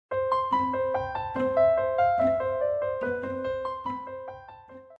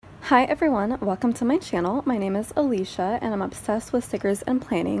Hi everyone, welcome to my channel. My name is Alicia and I'm obsessed with stickers and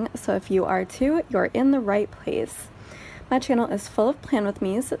planning, so if you are too, you're in the right place. My channel is full of plan with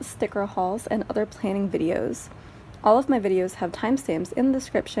me's, sticker hauls, and other planning videos. All of my videos have timestamps in the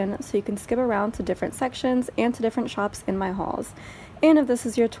description so you can skip around to different sections and to different shops in my hauls. And if this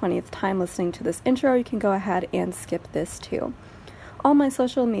is your 20th time listening to this intro, you can go ahead and skip this too. All my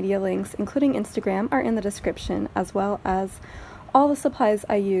social media links, including Instagram, are in the description, as well as all the supplies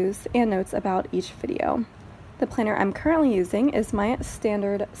I use and notes about each video. The planner I'm currently using is my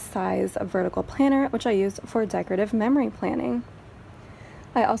standard size vertical planner, which I use for decorative memory planning.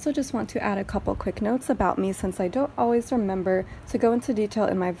 I also just want to add a couple quick notes about me since I don't always remember to go into detail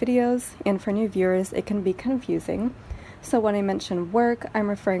in my videos, and for new viewers it can be confusing. So when I mention work, I'm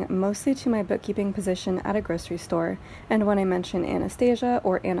referring mostly to my bookkeeping position at a grocery store, and when I mention Anastasia,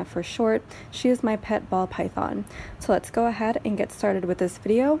 or Anna for short, she is my pet ball python. So let's go ahead and get started with this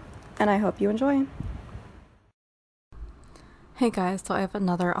video, and I hope you enjoy. Hey guys, so I have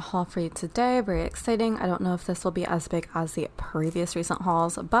another haul for you today, very exciting. I don't know if this will be as big as the previous recent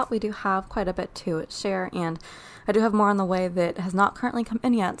hauls, but we do have quite a bit to share, and I do have more on the way that has not currently come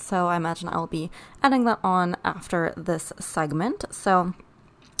in yet, so I imagine I'll be adding that on after this segment. So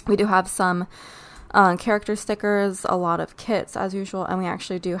we do have some character stickers, a lot of kits as usual, and we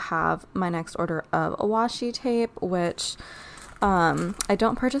actually do have my next order of washi tape, which I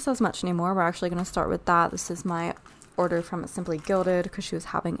don't purchase as much anymore. We're actually going to start with that. This is my order from Simply Gilded because she was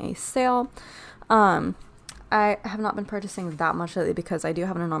having a sale. I have not been purchasing that much lately because I do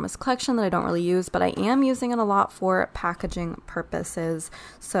have an enormous collection that I don't really use, but I am using it a lot for packaging purposes.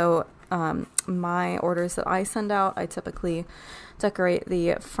 So my orders that I send out, I typically decorate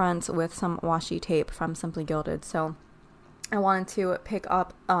the front with some washi tape from Simply Gilded. So I wanted to pick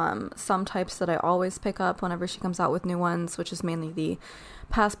up some types that I always pick up whenever she comes out with new ones, which is mainly the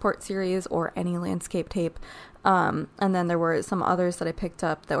Passport series or any landscape tape. And then there were some others that I picked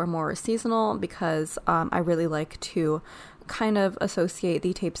up that were more seasonal because I really like to kind of associate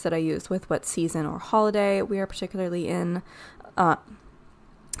the tapes that I use with what season or holiday we are particularly in.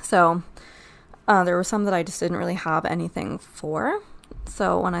 So there were some that I just didn't really have anything for.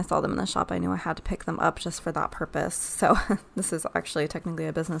 So when I saw them in the shop, I knew I had to pick them up just for that purpose. So this is actually technically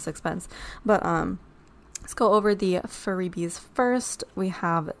a business expense. But let's go over the freebies first. We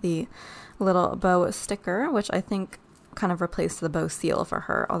have the little bow sticker, which I think kind of replaced the bow seal for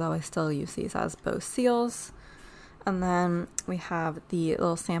her, although I still use these as bow seals. And then we have the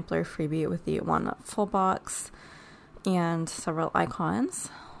little sampler freebie with the one full box and several icons,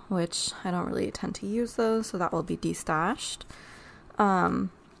 which I don't really tend to use those, so that will be destashed. And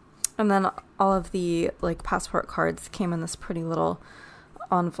then all of the passport cards came in this pretty little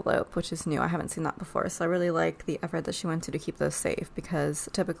envelope, which is new. I haven't seen that before, so I really like the effort that she went to keep those safe, because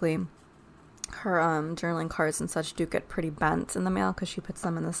typically her journaling cards and such do get pretty bent in the mail because she puts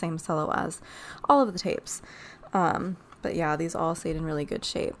them in the same cello as all of the tapes. But yeah, these all stayed in really good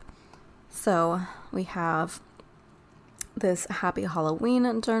shape. So we have this Happy Halloween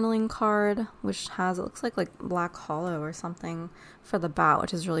journaling card, which has, it looks like black hollow or something for the back,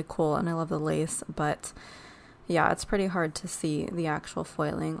 which is really cool, and I love the lace, but yeah, it's pretty hard to see the actual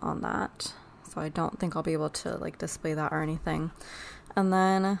foiling on that, so I don't think I'll be able to display that or anything. And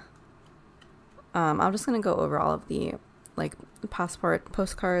then I'm just going to go over all of the passport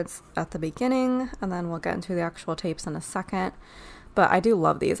postcards at the beginning, and then we'll get into the actual tapes in a second. But I do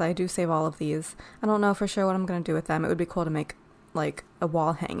love these. I do save all of these. I don't know for sure what I'm going to do with them. It would be cool to make a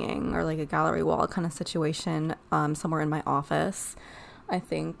wall hanging or a gallery wall kind of situation somewhere in my office. I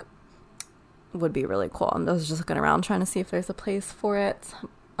think would be really cool. I was just looking around trying to see if there's a place for it.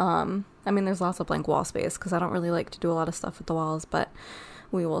 I mean, there's lots of blank wall space because I don't really like to do a lot of stuff with the walls, but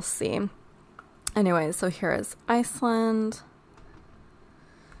we will see. Anyway, so here is Iceland,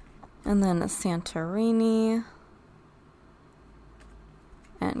 and then Santorini,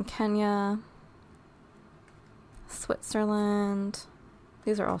 and Kenya, Switzerland.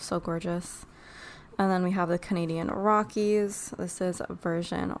 These are all so gorgeous. And then we have the Canadian Rockies. This is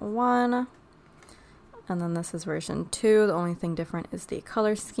version 1. And then this is version 2. The only thing different is the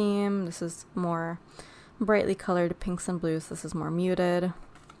color scheme. This is more brightly colored pinks and blues. This is more muted.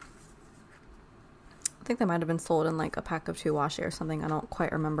 I think they might have been sold in a pack of 2 washi or something. I don't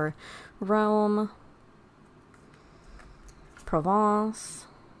quite remember. Rome. Provence.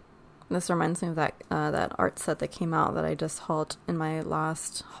 This reminds me of that art set that came out that I just hauled in my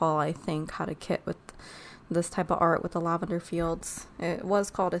last haul. I think had a kit with this type of art with the lavender fields. It was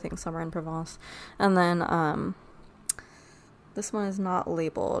called, I think, Summer in Provence. And then this one is not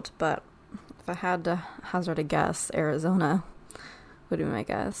labeled, but if I had to hazard a guess, Arizona would be my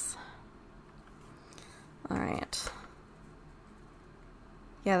guess. Alright.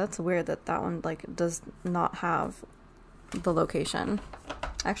 Yeah, that's weird that that one, like, does not have the location.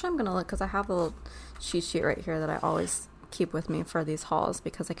 Actually, I'm gonna look, because I have a little cheat sheet right here that I always keep with me for these hauls,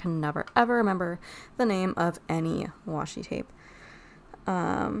 because I can never, ever remember the name of any washi tape.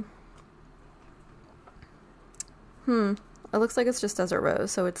 It looks like it's just Desert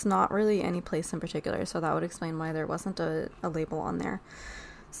Rose, so it's not really any place in particular, so that would explain why there wasn't a label on there.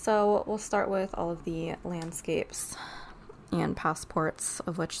 So we'll start with all of the landscapes and passports,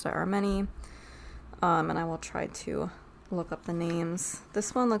 of which there are many, and I will try to look up the names.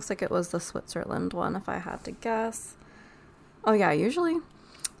 This one looks like it was the Switzerland one, if I had to guess. Oh yeah,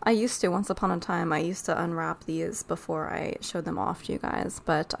 once upon a time, I used to unwrap these before I showed them off to you guys,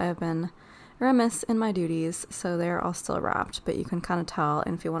 but I have been remiss in my duties, so they're all still wrapped, but you can kind of tell,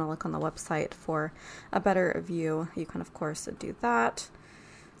 and if you want to look on the website for a better view, you can of course do that.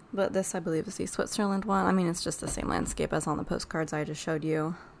 But this, I believe, is the Switzerland one. I mean, it's just the same landscape as on the postcards I just showed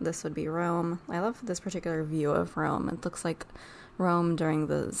you. This would be Rome. I love this particular view of Rome. It looks like Rome during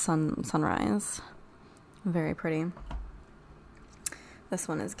the sunrise. Very pretty. This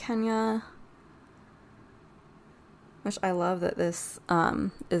one is Kenya, which I love that this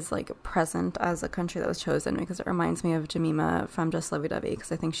is like present as a country that was chosen, because it reminds me of Jemima from Just Lovey Dovey,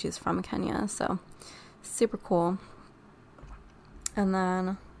 because I think she's from Kenya, so super cool. And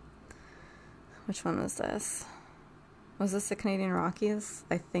then, which one was this? Was this the Canadian Rockies?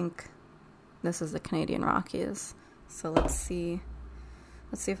 I think this is the Canadian Rockies. So let's see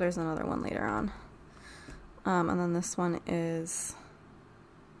if there's another one later on. And then this one is,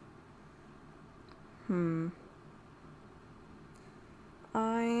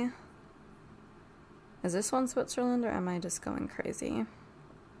 is this one Switzerland, or am I just going crazy?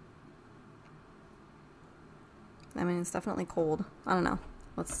 I mean, it's definitely cold. I don't know.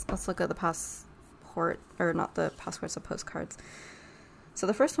 Let's look at the passport, or not the passports, the postcards. So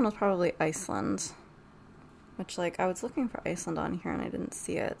the first one was probably Iceland, which, like, I was looking for Iceland on here and I didn't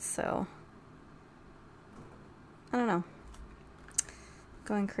see it, so I don't know.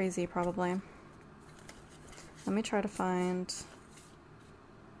 Going crazy, probably. Let me try to find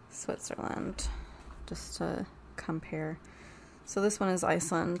Switzerland, just to compare. So this one is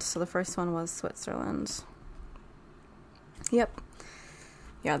Iceland, so the first one was Switzerland. Yep.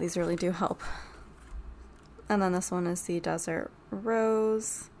 Yeah, these really do help. And then this one is the Desert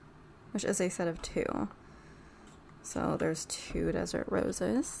Rose, which is a set of 2. So there's 2 Desert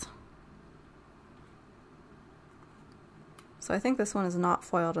Roses. So I think this one is not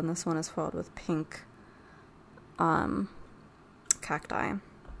foiled, and this one is foiled with pink cacti.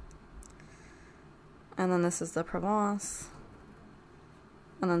 And then this is the Provence,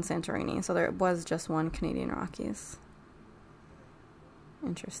 and then Santorini. So there was just one Canadian Rockies.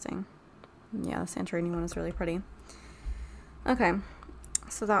 Interesting. Yeah, the Santorini one is really pretty. Okay,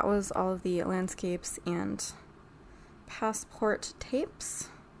 so that was all of the landscapes and passport tapes.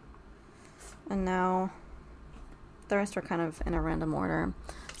 And now the rest are kind of in a random order.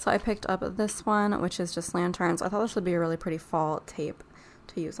 So I picked up this one, which is just lanterns. I thought this would be a really pretty fall tape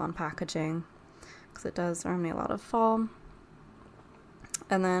to use on packaging, because it does remind me a lot of fall.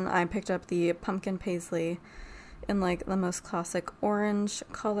 And then I picked up the pumpkin paisley in like the most classic orange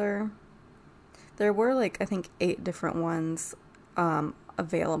color. There were like, I think 8 different ones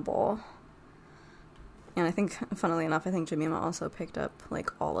available. And I think, funnily enough, I think Jemima also picked up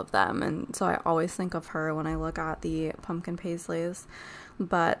like all of them, and so I always think of her when I look at the pumpkin paisleys.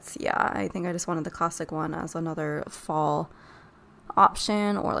 But yeah, I think I just wanted the classic one as another fall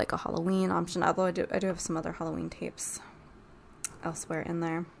option, or like a Halloween option, although I do have some other Halloween tapes elsewhere in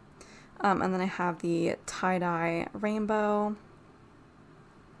there. And then I have the tie-dye rainbow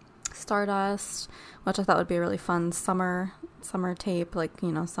Stardust, which I thought would be a really fun summer tape, like,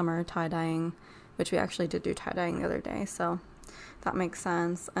 you know, summer tie-dyeing, which we actually did do tie-dyeing the other day, so that makes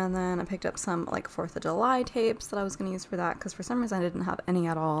sense. And then I picked up some like 4th of July tapes that I was going to use for that, because for some reason I didn't have any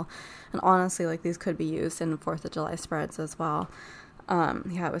at all, and honestly, like, these could be used in 4th of July spreads as well.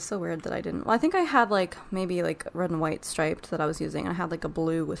 Yeah, it was so weird that I didn't. Well, I think I had like maybe like red and white striped that I was using. I had like a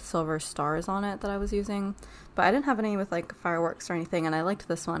blue with silver stars on it that I was using, but I didn't have any with like fireworks or anything. And I liked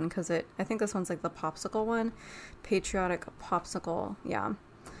this one because I think this one's like the popsicle one, patriotic popsicle. Yeah,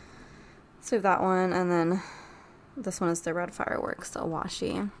 so that one, and then this one is the red fireworks, a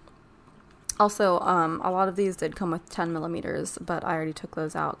washi. Also, a lot of these did come with 10mm, but I already took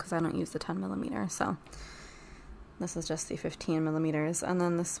those out because I don't use the 10mm. So this is just the 15mm. And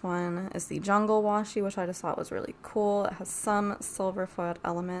then this one is the jungle washi, which I just thought was really cool. It has some silver foiled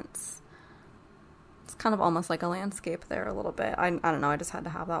elements. It's kind of almost like a landscape there a little bit. I don't know, I just had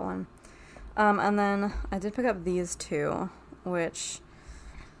to have that one. And then I did pick up these two, which,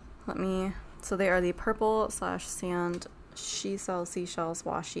 so they are the purple / sand she sells seashells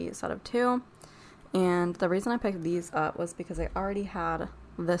washi set of 2. And the reason I picked these up was because I already had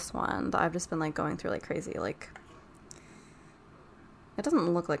this one that I've just been like going through like crazy. Like, it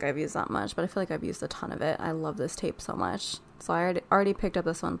doesn't look like I've used that much, but I feel like I've used a ton of it. I love this tape so much. So I already picked up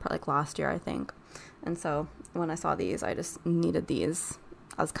this one like last year, I think. And so when I saw these, I just needed these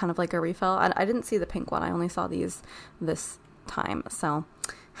as kind of like a refill. I didn't see the pink one. I only saw these this time. So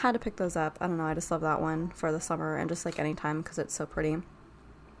had to pick those up. I don't know. I just love that one for the summer and just like anytime because it's so pretty.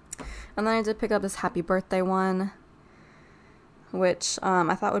 And then I did pick up this happy birthday one, which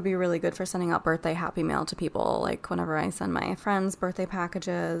I thought would be really good for sending out birthday happy mail to people. Like whenever I send my friends birthday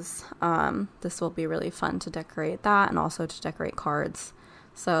packages, this will be really fun to decorate that and also to decorate cards.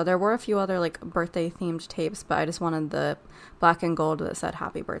 So there were a few other like birthday themed tapes, but I just wanted the black and gold that said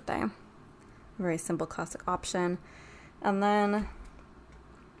happy birthday. Very simple classic option. And then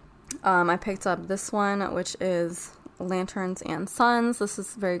I picked up this one, which is Lanterns and Suns. This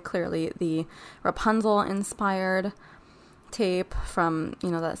is very clearly the Rapunzel inspired tape from,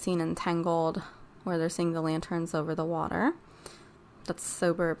 you know, that scene in Tangled where they're seeing the lanterns over the water. That's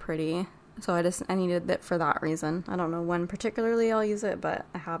super pretty. So I needed it for that reason. I don't know when particularly I'll use it, but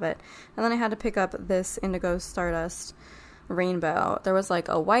I have it. And then I had to pick up this Indigo Stardust rainbow. There was like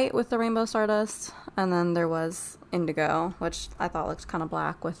a white with the rainbow stardust, and then there was indigo, which I thought looked kind of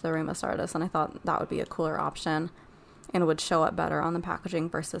black with the rainbow stardust, and I thought that would be a cooler option and would show up better on the packaging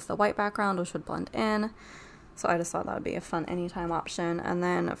versus the white background, which would blend in. So I just thought that would be a fun anytime option. And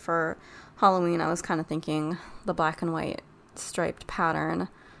then for Halloween, I was kind of thinking the black and white striped pattern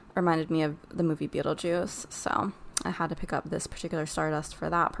reminded me of the movie Beetlejuice, so I had to pick up this particular stardust for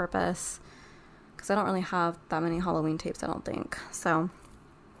that purpose, because I don't really have that many Halloween tapes, I don't think. So,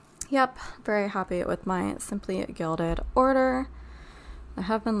 yep, very happy with my Simply Gilded order. I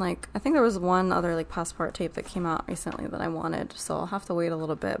have been like, I think there was one other like passport tape that came out recently that I wanted, so I'll have to wait a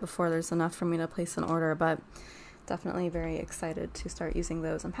little bit before there's enough for me to place an order, but definitely very excited to start using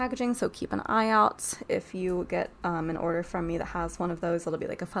those in packaging, so keep an eye out. If you get an order from me that has one of those, it'll be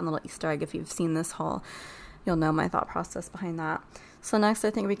like a fun little Easter egg. If you've seen this haul, you'll know my thought process behind that. So next I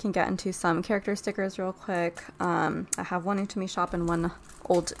think we can get into some character stickers real quick. I have one new to me shop and one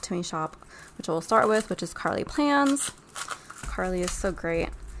old to me shop, which we'll start with, which is Carly Plans. Carly is so great,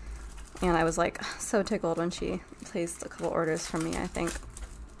 and I was like so tickled when she placed a couple orders from me. I think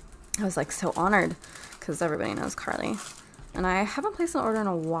I was like so honored because everybody knows Carly, and I haven't placed an order in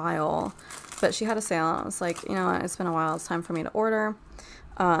a while, but she had a sale and I was like, you know what, it's been a while, it's time for me to order.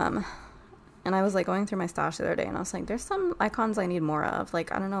 And I was like going through my stash the other day and I was like, there's some icons I need more of.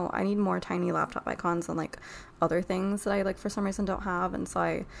 Like, I don't know, I need more tiny laptop icons and like other things that I like for some reason don't have. And so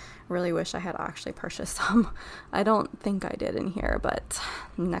I really wish I had actually purchased some. I don't think I did in here, but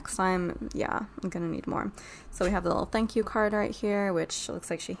next time, yeah, I'm gonna need more. So we have the little thank you card right here, which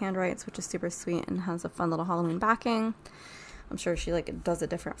looks like she handwrites, which is super sweet and has a fun little Halloween backing. I'm sure she like does it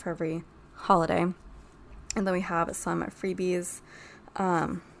different for every holiday. And then we have some freebies.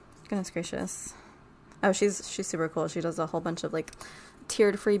 Goodness gracious. Oh, she's super cool. She does a whole bunch of like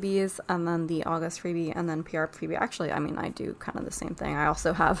tiered freebies, and then the August freebie, and then PR freebie. Actually, I mean, I do kind of the same thing. I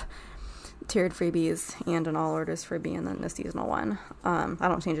also have tiered freebies and an all orders freebie, and then the seasonal one. I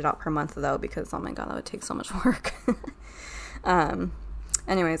don't change it out per month though, because oh my god, that would take so much work.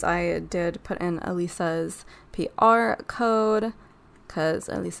 Anyways, I did put in Elisa's PR code because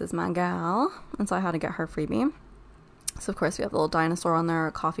Elisa's my gal, and so I had to get her freebie. So of course we have a little dinosaur on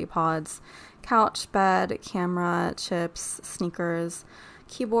there, coffee pods, couch, bed, camera, chips, sneakers,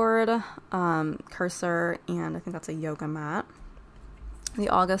 keyboard, cursor, and I think that's a yoga mat. The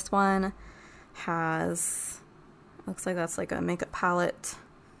August one has, looks like that's like a makeup palette.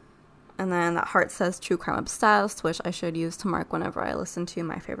 And then that heart says True Crime Obsessed, which I should use to mark whenever I listen to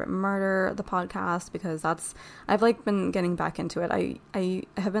My Favorite Murder, the podcast, because that's, I've like been getting back into it. I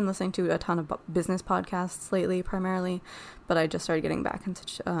have been listening to a ton of business podcasts lately primarily, but I just started getting back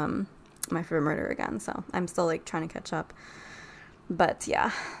into My Favorite Murder again, so I'm still like trying to catch up. But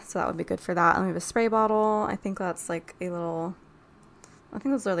yeah, so that would be good for that. And we have a spray bottle. I think that's like a little, I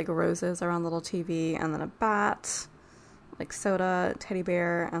think those are like roses around the little TV, and then a bat, like soda, teddy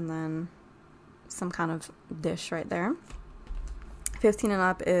bear, and then some kind of dish right there. 15 and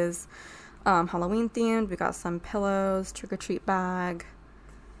up is Halloween themed. We got some pillows, trick-or-treat bag.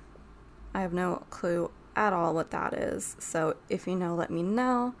 I have no clue at all what that is, so if you know, let me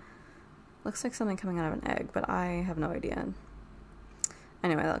know. Looks like something coming out of an egg, but I have no idea.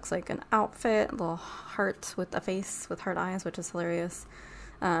 Anyway, that looks like an outfit, a little heart with a face with heart eyes, which is hilarious.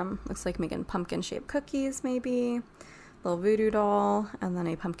 Looks like making pumpkin-shaped cookies, maybe. Little voodoo doll, and then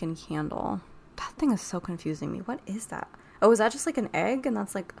a pumpkin candle. That thing is so confusing me. What is that? Oh, is that just like an egg? And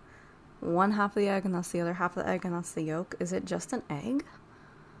that's like one half of the egg, and that's the other half of the egg, and that's the yolk. Is it just an egg?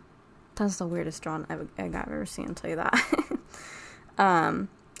 That's the weirdest drawn egg I've ever seen, I'll tell you that.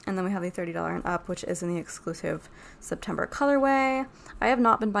 And then we have the $30 and up, which is in the exclusive September colorway. I have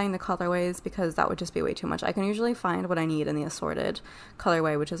not been buying the colorways because that would just be way too much. I can usually find what I need in the assorted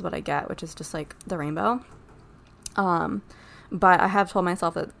colorway, which is what I get, which is just like the rainbow. But I have told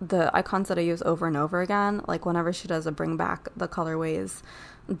myself that the icons that I use over and over again, like whenever she does a bring back the colorways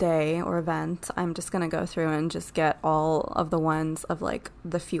day or event, I'm just going to go through and just get all of the ones of like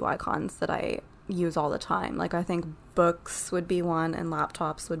the few icons that I use all the time. Like I think books would be one and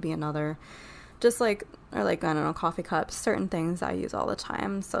laptops would be another, just like, or like, I don't know, coffee cups, certain things I use all the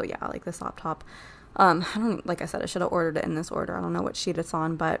time. So yeah, like this laptop, like I said, I should have ordered it in this order. I don't know what sheet it's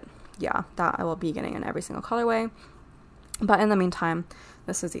on, but yeah, that I will be getting in every single colorway. But in the meantime,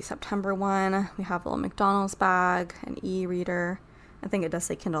 this is the September one. We have a little McDonald's bag, an e-reader. I think it does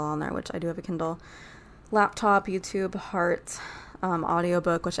say Kindle on there, which I do have a Kindle. Laptop, YouTube, heart,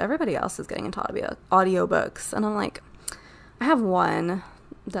 audiobook, which everybody else is getting into audiobooks. And I'm like, I have one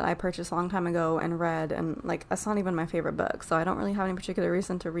that I purchased a long time ago and read, and like, that's not even my favorite book, so I don't really have any particular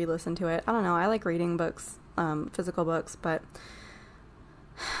reason to re-listen to it. I don't know, I like reading books, physical books, but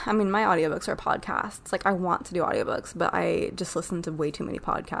I mean, my audiobooks are podcasts. Like, I want to do audiobooks, but I just listen to way too many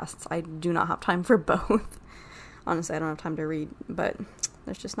podcasts. I do not have time for both. Honestly, I don't have time to read, but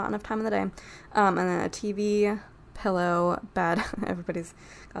there's just not enough time in the day. And then a TV, pillow, bed. Everybody's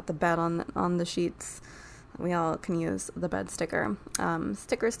got the bed on the sheets. We all can use the bed sticker.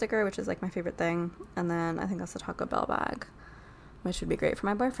 Sticker, which is like my favorite thing. And then I think that's a Taco Bell bag, which would be great for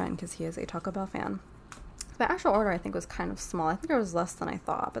my boyfriend because he is a Taco Bell fan. The actual order I think was kind of small. I think it was less than I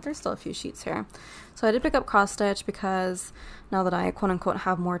thought, but there's still a few sheets here. So I did pick up cross stitch because now that I quote unquote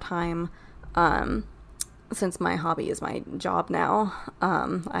have more time, since my hobby is my job now,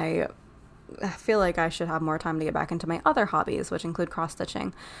 I feel like I should have more time to get back into my other hobbies, which include cross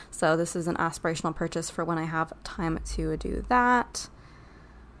stitching. So this is an aspirational purchase for when I have time to do that.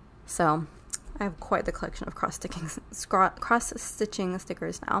 So I have quite the collection of cross-stitching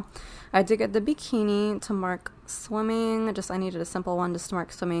stickers now. I did get the bikini to mark swimming. I needed a simple one just to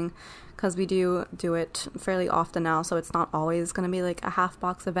mark swimming because we do it fairly often now, so it's not always going to be like a half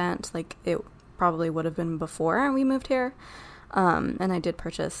box event like it probably would have been before we moved here. And I did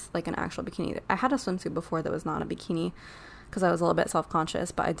purchase like an actual bikini. I had a swimsuit before that was not a bikini because I was a little bit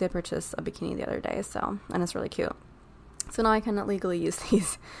self-conscious, but I did purchase a bikini the other day, and it's really cute. So now I can legally use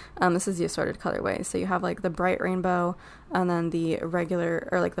these. This is the assorted colorway. So you have like the bright rainbow, and then the regular,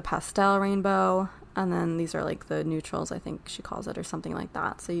 or like the pastel rainbow, and then these are like the neutrals, I think she calls it, or something like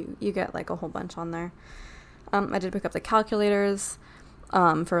that. So you get like a whole bunch on there. I did pick up the calculators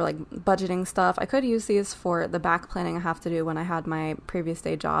for like budgeting stuff. I could use these for the back planning I have to do when I had my previous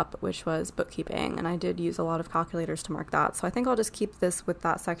day job, which was bookkeeping, and I did use a lot of calculators to mark that. So I think I'll just keep this with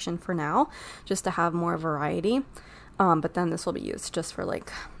that section for now, just to have more variety. But then this will be used just for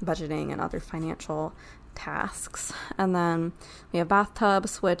like budgeting and other financial tasks. And then we have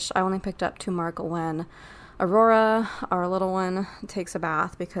bathtubs, which I only picked up to mark when Aurora, our little one, takes a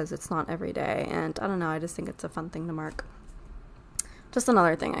bath because it's not every day. And I don't know, I just think it's a fun thing to mark. Just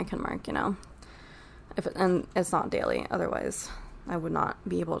another thing I can mark, you know. And it's not daily, otherwise I would not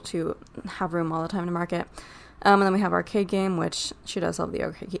be able to have room all the time to mark it. And then we have arcade game, which she does love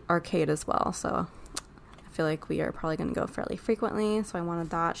the arcade as well, so I feel like we are probably going to go fairly frequently, so I wanted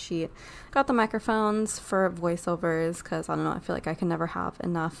that. She got the microphones for voiceovers because, I don't know, I feel like I can never have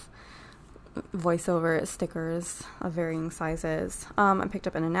enough voiceover stickers of varying sizes. I picked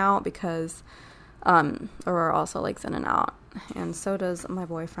up In-N-Out because Aurora also likes In-N-Out, and so does my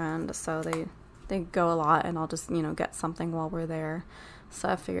boyfriend, so they go a lot, and I'll just, you know, get something while we're there. So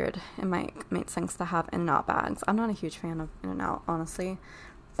I figured it might make sense to have In-N-Out bags. I'm not a huge fan of In-N-Out, honestly,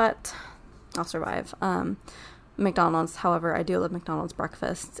 but I'll survive. McDonald's, however, I do love McDonald's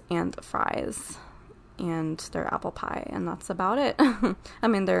breakfast and fries and their apple pie, and that's about it. I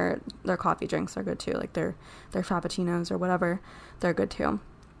mean, their coffee drinks are good too, like their frappuccinos or whatever, they're good too.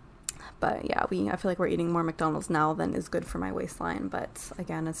 But yeah, I feel like we're eating more McDonald's now than is good for my waistline, but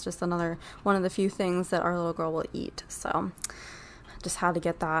again, it's just another one of the few things that our little girl will eat, so just had to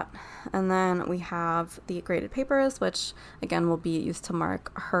get that. And then we have the graded papers, which again will be used to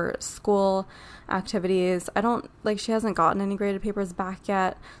mark her school activities. She hasn't gotten any graded papers back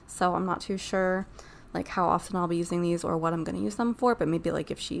yet, so I'm not too sure. like how often I'll be using these or what I'm going to use them for, but maybe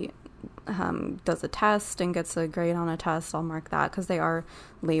like if she does a test and gets a grade on a test, I'll mark that, because they are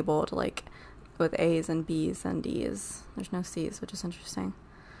labeled like with A's and B's and D's. There's no C's, which is interesting.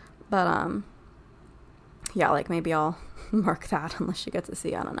 But yeah, like maybe I'll mark that unless she gets a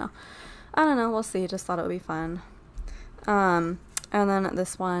C. I don't know, we'll see. Just thought it would be fun. And then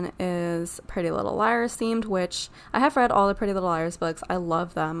this one is Pretty Little Liars themed, which I have read all the Pretty Little Liars books. I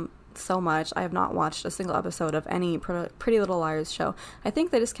love them so much. I have not watched a single episode of any Pretty Little Liars show. I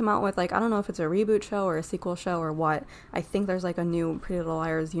think they just came out with, like, I don't know if it's a reboot show or a sequel show or what. I think there's like a new Pretty Little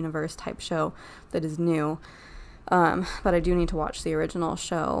Liars universe type show that is new. But I do need to watch the original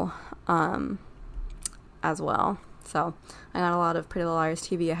show as well. So I got a lot of Pretty Little Liars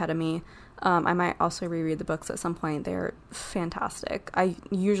TV ahead of me. I might also reread the books at some point. They're fantastic. I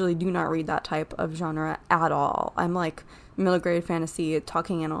usually do not read that type of genre at all. I'm like middle grade fantasy,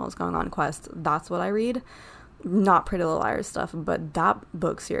 talking animals, going on quests. That's what I read. Not Pretty Little Liars stuff, but that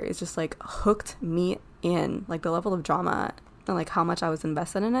book series just like hooked me in. Like the level of drama and like how much I was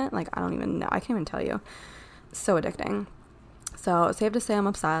invested in it. Like I don't even know. I can't even tell you. So addicting. So safe to say I'm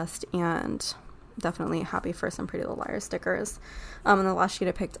obsessed, and definitely happy for some Pretty Little Liars stickers. And the last sheet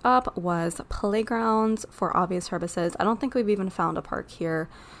I picked up was Playgrounds for Obvious Purposes. I don't think we've even found a park here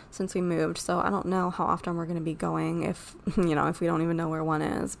since we moved, so I don't know how often we're going to be going, if we don't even know where one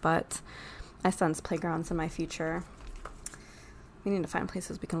is, but I sense playgrounds in my future. We need to find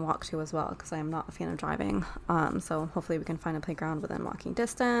places we can walk to as well, because I am not a fan of driving. So hopefully we can find a playground within walking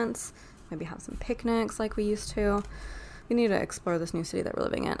distance, maybe have some picnics like we used to. We need to explore this new city that we're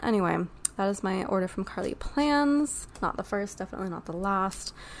living in. Anyway, that is my order from Carly Plans. Not the first, definitely not the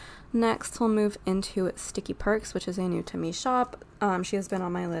last. Next, we'll move into Sticky Perks, which is a new to me shop. She has been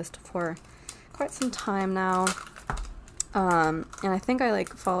on my list for quite some time now. And I think I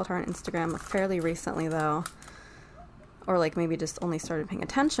like followed her on Instagram fairly recently though. Or like maybe just only started paying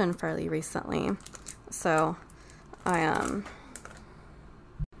attention fairly recently. So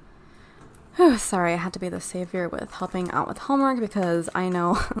sorry, I had to be the savior with helping out with homework because I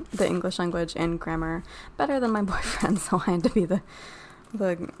know the English language and grammar better than my boyfriend, so I had to be the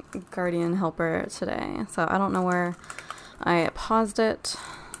guardian helper today. So I don't know where I paused it.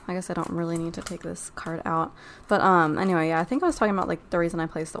 I guess I don't really need to take this card out. But anyway, yeah, I think I was talking about like the reason I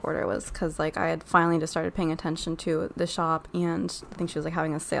placed the order was because like I had finally just started paying attention to the shop, and I think she was like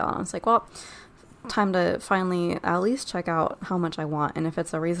having a sale, and I was like, well, time to finally at least check out how much I want, and if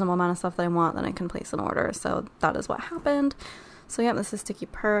it's a reasonable amount of stuff that I want, then I can place an order. So that is what happened. So yeah, this is Sticky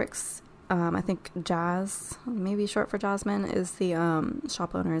Perks. I think Jazz, maybe short for Jasmine, is the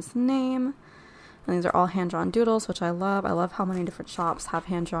shop owner's name. And these are all hand-drawn doodles, which I love. I love how many different shops have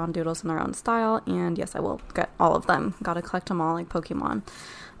hand-drawn doodles in their own style, and yes, I will get all of them. Gotta collect them all like Pokemon.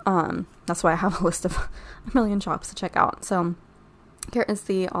 That's why I have a list of a million shops to check out. So here is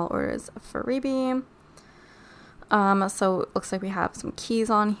the all orders freebie. So it looks like we have some keys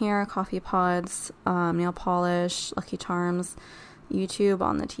on here, coffee pods, nail polish, Lucky Charms, YouTube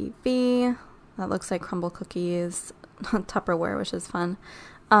on the TV. That looks like crumble cookies, Tupperware, which is fun.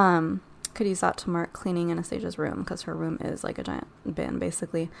 Could use that to mark cleaning Anastasia's room, because her room is like a giant bin,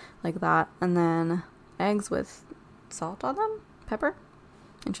 basically, like that. And then eggs with salt on them, pepper,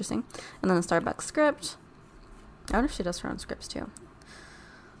 interesting. And then the Starbucks script. I wonder if she does her own scripts too.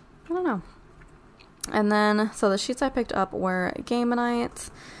 I don't know. And then, so the sheets I picked up were game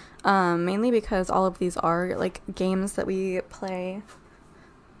nights, mainly because all of these are like games that we play.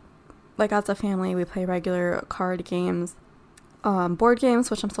 Like as a family, we play regular card games, board games,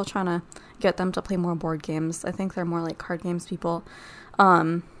 which I'm still trying to get them to play more board games. I think they're more like card games people.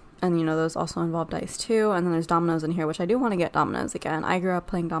 And those also involve dice too. And then there's dominoes in here, which I do want to get dominoes again. I grew up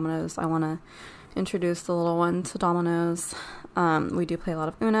playing dominoes. I want to introduce the little one to dominoes. We do play a lot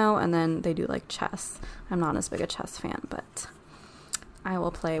of Uno, and then they do like chess. I'm not as big a chess fan, but I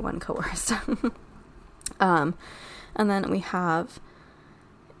will play when coerced. And then we have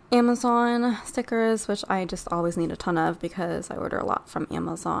Amazon stickers, which I just always need a ton of because I order a lot from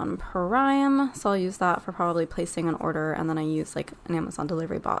Amazon Prime, so I'll use that for probably placing an order, and then I use like an Amazon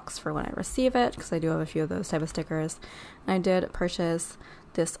delivery box for when I receive it, because I do have a few of those type of stickers. And I did purchase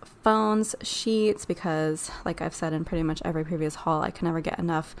this phones sheets because, like I've said in pretty much every previous haul, I can never get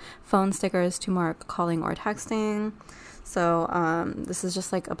enough phone stickers to mark calling or texting. So this is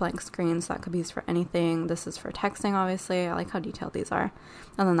just like a blank screen, so that could be used for anything. This is for texting, obviously. I like how detailed these are.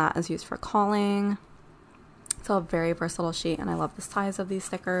 And then that is used for calling. It's a very versatile sheet, and I love the size of these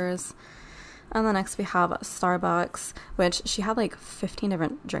stickers. And then next we have Starbucks, which she had like 15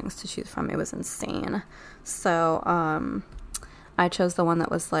 different drinks to choose from. It was insane. So I chose the one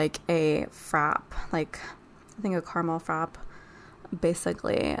that was like a frap, like I think a caramel frap,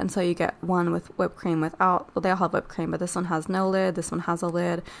 basically. And so you get one with whipped cream without, well, they all have whipped cream, but this one has no lid, this one has a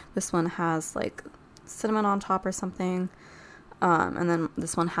lid, this one has like cinnamon on top or something, and then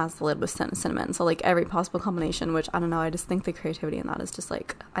this one has the lid with cinnamon. So like every possible combination, which I don't know, I just think the creativity in that is just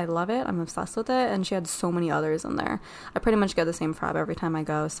like, I love it, I'm obsessed with it. And she had so many others in there. I pretty much get the same frap every time I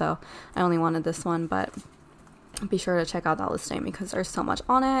go, so I only wanted this one, but be sure to check out that listing because there's so much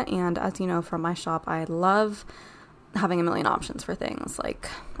on it. And as you know from my shop, I love having a million options for things. Like,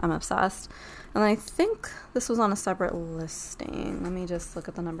 I'm obsessed. And I think this was on a separate listing. Let me just look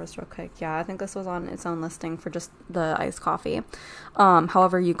at the numbers real quick. Yeah, I think this was on its own listing for just the iced coffee.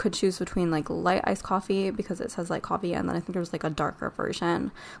 However, you could choose between like light iced coffee because it says light coffee, and then I think there was like a darker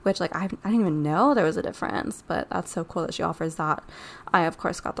version, which like I didn't even know there was a difference, but that's so cool that she offers that. I of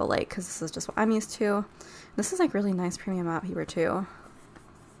course got the light because this is just what I'm used to. This is like really nice premium matte paper too.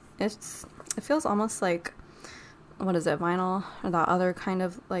 It feels almost like, what is it, vinyl, or that other kind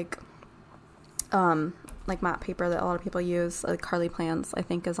of like matte paper that a lot of people use, like Carly Plans I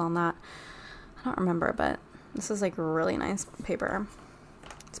think is on that. I don't remember, but this is like really nice paper.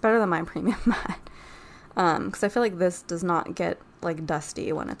 It's better than my premium matte, because I feel like this does not get like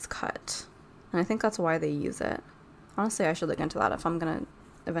dusty when it's cut, and I think that's why they use it. Honestly, I should look into that if I'm gonna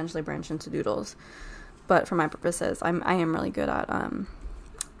eventually branch into doodles, but for my purposes, I am really good at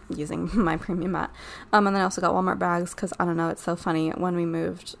using my premium matte. And then I also got Walmart bags because I don't know, it's so funny, when we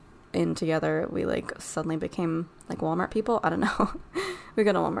moved in together we like suddenly became like Walmart people. I don't know. We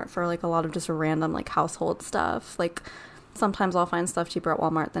go to Walmart for like a lot of just random like household stuff. Like sometimes I'll find stuff cheaper at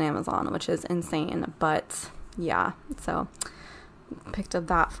Walmart than Amazon, which is insane, but yeah, so picked up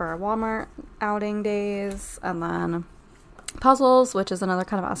that for our Walmart outing days. And then puzzles, which is another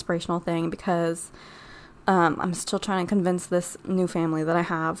kind of aspirational thing because I'm still trying to convince this new family that I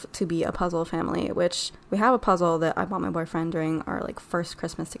have to be a puzzle family, which we have a puzzle that I bought my boyfriend during our like first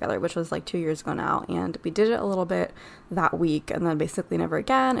Christmas together, which was like 2 years ago now, and we did it a little bit that week and then basically never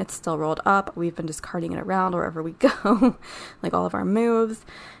again. It's still rolled up. We've been just carting it around wherever we go, like all of our moves.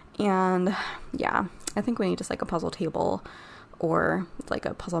 And yeah, I think we need just like a puzzle table or like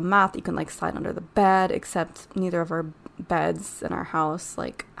a puzzle mat that you can like slide under the bed, except neither of our beds in our house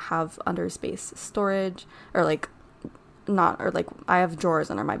like have under space storage, or like not, or like I have drawers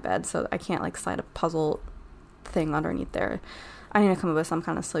under my bed, so I can't like slide a puzzle thing underneath there. I need to come up with some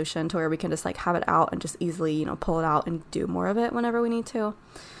kind of solution to where we can just like have it out and just easily, you know, pull it out and do more of it whenever we need to.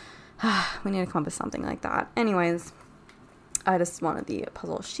 We need to come up with something like that. Anyways, I just wanted the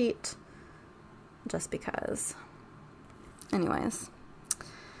puzzle sheet just because. Anyways,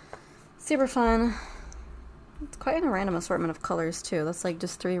 super fun. It's quite a random assortment of colors too. That's like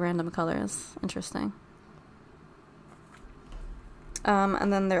just 3 random colors. Interesting.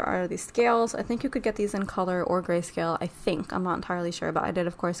 And then there are these scales. I think you could get these in color or grayscale. I think. I'm not entirely sure, but I did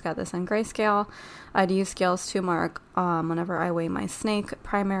of course get this in grayscale. I'd use scales to mark whenever I weigh my snake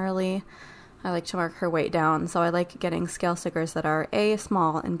primarily. I like to mark her weight down, so I like getting scale stickers that are A,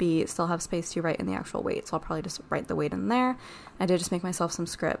 small, and B, still have space to write in the actual weight, so I'll probably just write the weight in there. I did just make myself some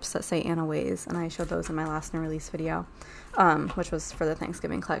scripts that say Anna weighs, and I showed those in my last new release video, which was for the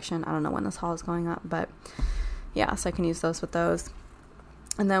Thanksgiving collection. I don't know when this haul is going up, but yeah, so I can use those with those.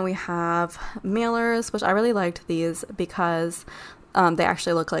 And then we have mailers, which I really liked these because they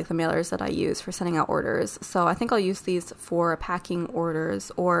actually look like the mailers that I use for sending out orders, so I think I'll use these for packing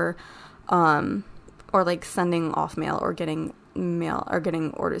orders or like sending off mail or getting mail or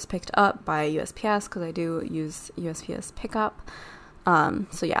getting orders picked up by USPS, because I do use USPS pickup.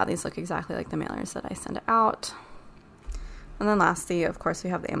 So yeah, these look exactly like the mailers that I send out. And then lastly, of course, we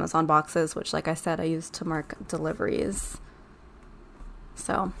have the Amazon boxes, which like I said, I use to mark deliveries.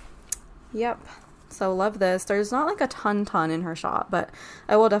 So yep, so love this. There's not like a ton in her shop, but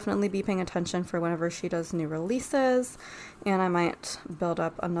I will definitely be paying attention for whenever she does new releases, and I might build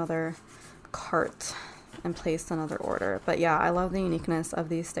up another cart and place another order. But yeah, I love the uniqueness of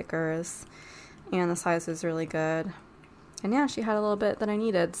these stickers, and the size is really good. And yeah, she had a little bit that I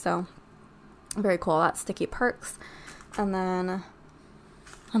needed, so very cool. That's Sticky Perks. And then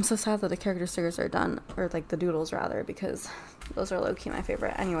I'm so sad that the character stickers are done, or like the doodles rather, because those are low-key my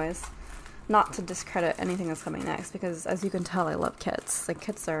favorite. Anyways, not to discredit anything that's coming next, because as you can tell, I love kits. Like,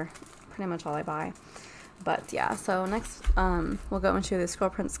 kits are pretty much all I buy. But yeah, so next we'll go into the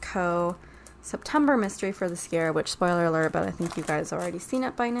Squirrel Prince Co. September mystery for the scare, which, spoiler alert, but I think you guys have already seen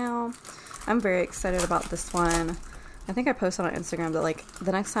it by now. I'm very excited about this one. I think I posted on Instagram that like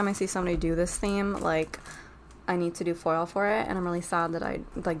the next time I see somebody do this theme, like I need to do foil for it, and I'm really sad that I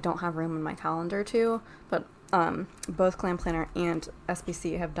like don't have room in my calendar to, but both Clan Planner and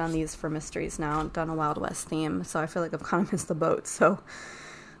SBC have done these for mysteries now, done a Wild West theme, so I feel like I've kind of missed the boat. So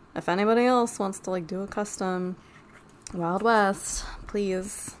if anybody else wants to like do a custom Wild West,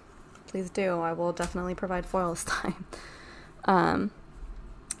 please do. I will definitely provide foil this time.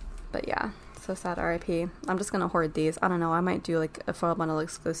 But yeah, so sad RIP. I'm just gonna hoard these. I don't know, I might do like a foil bundle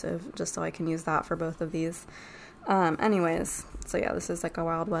exclusive just so I can use that for both of these. Anyways, so yeah, this is like a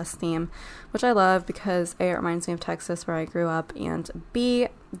Wild West theme, which I love because A, it reminds me of Texas where I grew up, and B,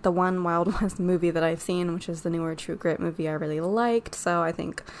 the one Wild West movie that I've seen, which is the newer True Grit movie, I really liked. So I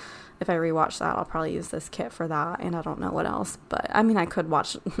think if I rewatch that, I'll probably use this kit for that, and I don't know what else. But I mean, I could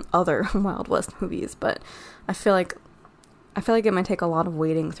watch other Wild West movies, but I feel like it might take a lot of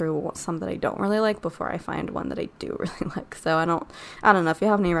wading through some that I don't really like before I find one that I do really like. So I don't know if you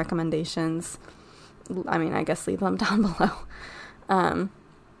have any recommendations. I mean, I guess leave them down below.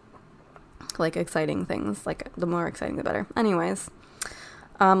 Like exciting things, like the more exciting the better. Anyways,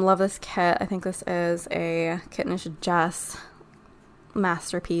 love this kit. I think this is a Kittenish Jess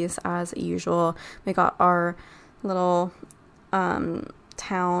masterpiece as usual. We got our little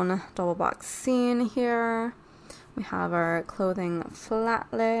town double box scene here. We have our clothing flat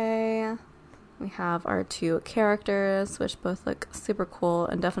lay. We have our two characters, which both look super cool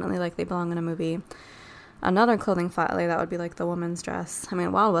and definitely like they belong in a movie. Another clothing flat lay, that would be like the woman's dress. I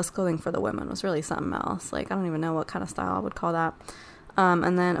mean, Wild West clothing for the women was really something else. Like, I don't even know what kind of style I would call that.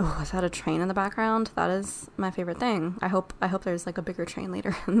 And then, oh, is that a train in the background? That is my favorite thing. I hope there's like a bigger train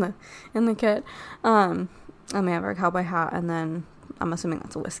later in the kit. And we have our cowboy hat, and then I'm assuming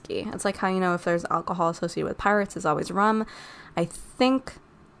that's a whiskey. It's like how, you know, if there's alcohol associated with pirates, it's always rum. I think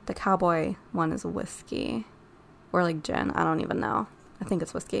the cowboy one is a whiskey, or like gin. I don't even know. I think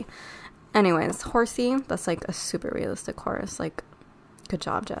it's whiskey. Anyways, horsey, that's like a super realistic horse. Like, good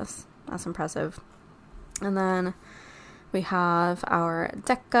job, Jess. That's impressive. And then we have our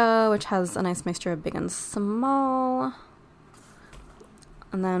deca, which has a nice mixture of big and small.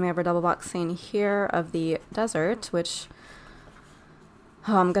 And then we have our double box scene here of the desert, which,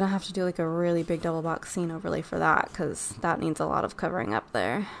 oh, I'm gonna have to do like a really big double box scene overlay for that, because that needs a lot of covering up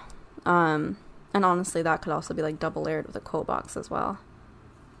there. And honestly, that could also be like double layered with a quote box as well.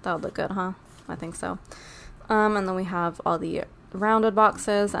 That would look good, huh? I think so. And then we have all the rounded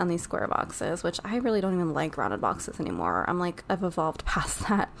boxes and these square boxes, which I really don't even like rounded boxes anymore. I've evolved past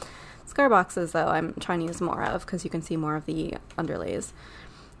that. Square boxes, though, I'm trying to use more of because you can see more of the underlays.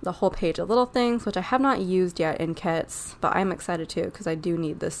 The whole page of little things, which I have not used yet in kits, but I'm excited too because I do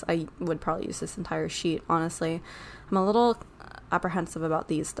need this. I would probably use this entire sheet, honestly. I'm a little apprehensive about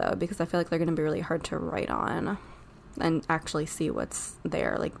these, though, because I feel like they're going to be really hard to write on and actually see what's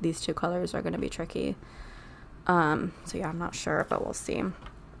there. Like, these two colors are going to be tricky. So yeah, I'm not sure, but we'll see.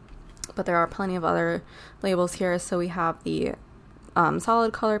 But there are plenty of other labels here. So we have the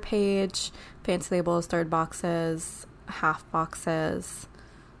solid color page, fancy labels, third boxes, half boxes.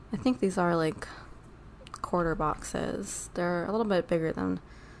 I think these are like quarter boxes. They're a little bit bigger than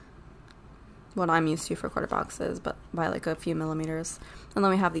what I'm used to for quarter boxes, but by like a few millimeters. And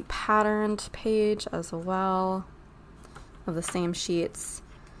then we have the patterned page as well of the same sheets.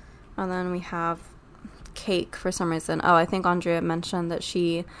 And then we have cake for some reason. Oh, I think Andrea mentioned that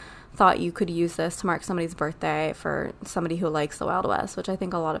she thought you could use this to mark somebody's birthday for somebody who likes the Wild West, which I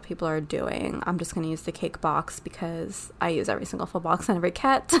think a lot of people are doing. I'm just going to use the cake box because I use every single full box in every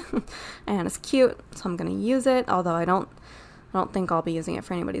kit and it's cute, so I'm going to use it, although I don't think I'll be using it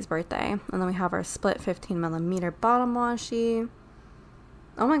for anybody's birthday. And then we have our split 15mm bottom washi.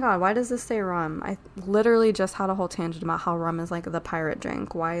 Oh my god, why does this say rum? I literally just had a whole tangent about how rum is like the pirate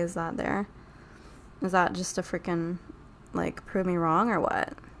drink. Why is that there? Is that just to freaking like prove me wrong or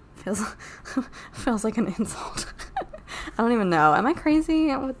what? Feels like an insult. I don't even know. Am I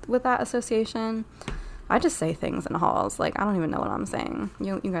crazy with that association? I just say things in hauls. Like, I don't even know what I'm saying.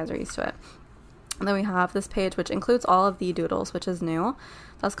 You guys are used to it. And then we have this page, which includes all of the doodles, which is new.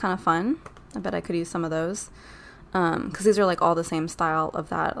 That's kind of fun. I bet I could use some of those. Because these are like all the same style of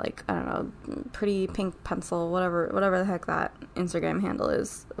that, like, I don't know, pretty pink pencil, whatever the heck that Instagram handle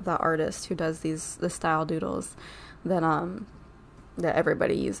is of that artist who does the style doodles that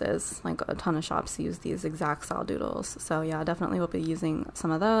everybody uses. Like, a ton of shops use these exact style doodles. So yeah, definitely we'll be using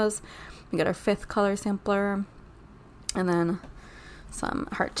some of those. We got our 5th color sampler, and then some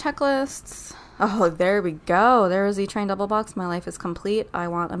heart checklists. Oh, there we go. There is the train double box. My life is complete. I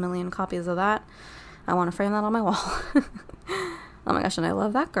want 1,000,000 copies of that. I want to frame that on my wall. Oh my gosh, and I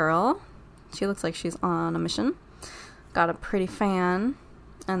love that girl. She looks like she's on a mission. Got a pretty fan.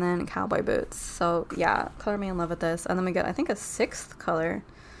 And then cowboy boots. So yeah, color me in love with this. And then we get, I think, a 6th color,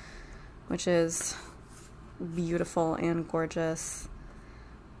 which is beautiful and gorgeous,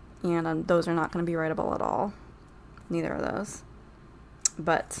 and those are not going to be writable at all. Neither of those.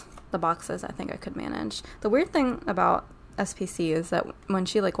 But the boxes, I think I could manage. The weird thing about SPC is that when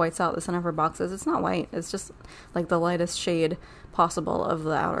she like whites out the center of her boxes, it's not white. It's just like the lightest shade possible of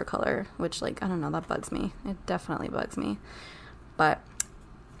the outer color, which, like, I don't know, that bugs me. It definitely bugs me. But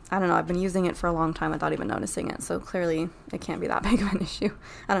I don't know, I've been using it for a long time without even noticing it, so clearly it can't be that big of an issue.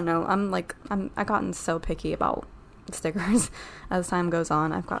 I don't know, I've gotten so picky about stickers as time goes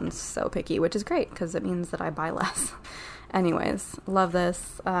on. I've gotten so picky, which is great because it means that I buy less. Anyways, love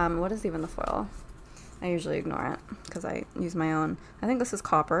this. What is even the foil? I usually ignore it because I use my own. I think this is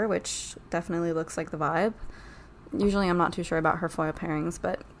copper, which definitely looks like the vibe. Usually I'm not too sure about her foil pairings,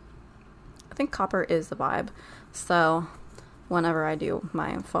 but I think copper is the vibe. So whenever I do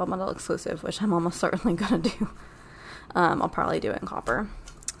my foil bundle exclusive, which I'm almost certainly gonna do, I'll probably do it in copper.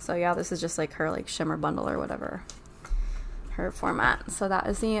 So yeah, this is just like her like shimmer bundle or whatever, her format. So that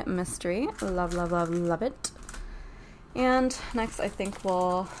is the mystery. Love, love, love, love it. And next I think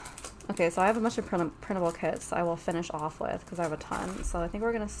we'll, okay, so I have a bunch of printable kits I will finish off with because I have a ton. So I think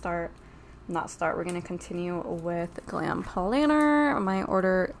we're gonna we're gonna continue with Glam Planner. My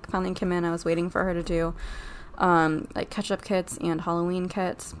order finally came in. I was waiting for her to do like ketchup kits and Halloween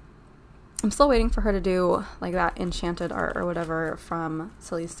kits. I'm still waiting for her to do like that enchanted art or whatever from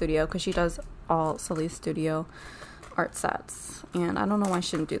Silly Studio, because she does all Silly Studio art sets, and I don't know why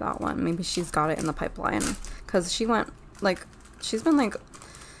she didn't do that one. Maybe she's got it in the pipeline, because she's been like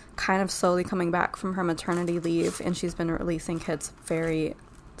kind of slowly coming back from her maternity leave, and she's been releasing kits very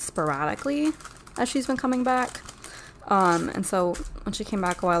sporadically as she's been coming back. And so when she came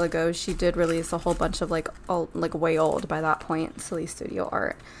back a while ago, she did release a whole bunch of like way old by that point Silly Studio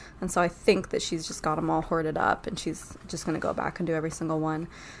art. And so I think that she's just got them all hoarded up and she's just going to go back and do every single one.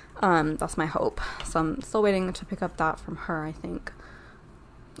 That's my hope. So I'm still waiting to pick up that from her, I think.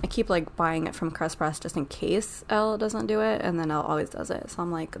 I keep like buying it from Crest Press just in case Elle doesn't do it, and then Elle always does it. So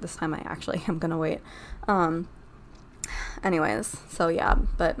I'm like, this time I actually am going to wait. Anyways, so yeah,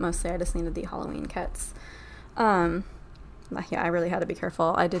 but mostly I just needed the Halloween kits. Yeah, I really had to be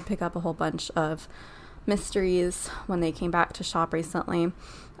careful. I did pick up a whole bunch of mysteries when they came back to shop recently.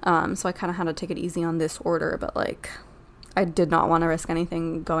 So I kind of had to take it easy on this order, but like I did not want to risk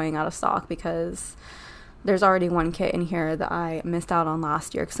anything going out of stock, because there's already one kit in here that I missed out on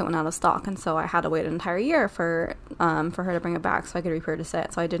last year because it went out of stock, and so I had to wait an entire year for her to bring it back so I could repurchase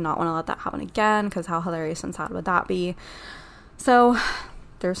it. So I did not want to let that happen again, because how hilarious and sad would that be? So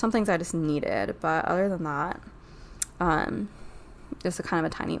there's some things I just needed, but other than that, just a kind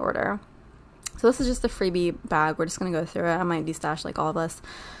of a tiny order. So this is just a freebie bag. We're just gonna go through it. I might destash like all of this.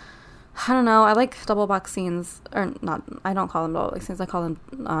 I don't know. I like double box scenes, or not. I don't call them double box scenes. I call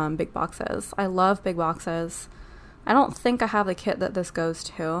them big boxes. I love big boxes. I don't think I have the kit that this goes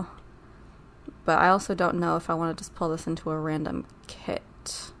to, but I also don't know if I want to just pull this into a random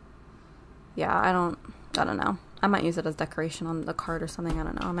kit. Yeah, I don't know. I might use it as decoration on the card or something. I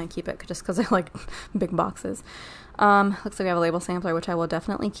don't know. I might keep it just because I like big boxes. Looks like we have a label sampler, which I will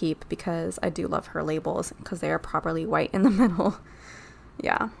definitely keep because I do love her labels because they are properly white in the middle.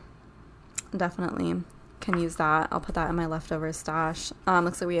 Yeah, definitely can use that. I'll put that in my leftover stash.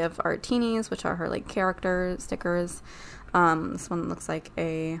 Looks like we have Artinis, which are her like character stickers. This one looks like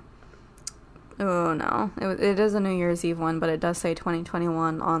a, oh no, it is a New Year's Eve one, but it does say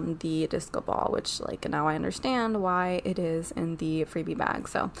 2021 on the disco ball, which like now I understand why it is in the freebie bag.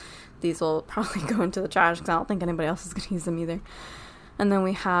 So these will probably go into the trash because I don't think anybody else is going to use them either. And then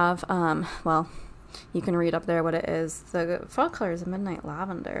we have, well, you can read up there what it is. The fall color is a Midnight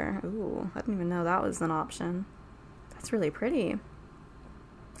Lavender. Ooh, I didn't even know that was an option. That's really pretty.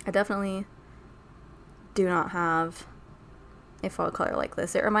 I definitely do not have a fall color like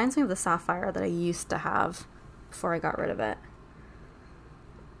this. It reminds me of the Sapphire that I used to have before I got rid of it.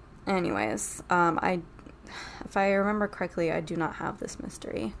 Anyways, if I remember correctly, I do not have this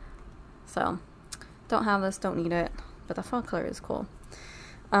mystery. So, don't have this, don't need it, but the fall color is cool.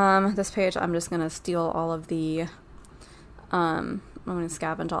 This page I'm just going to steal all of the, I'm going to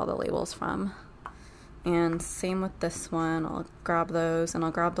scavenge all the labels from. And same with this one, I'll grab those, and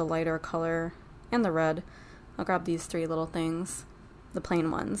I'll grab the lighter color and the red. I'll grab these three little things, the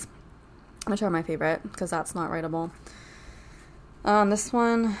plain ones, which are my favorite because that's not writable. This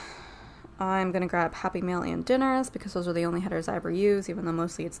one, I'm going to grab Happy Meal and Dinners because those are the only headers I ever use, even though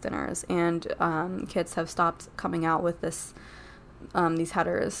mostly it's dinners. And kits have stopped coming out with this, these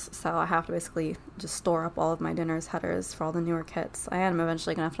headers, so I have to basically just store up all of my dinners headers for all the newer kits. I am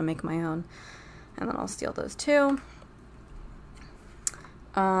eventually going to have to make my own, and then I'll steal those too.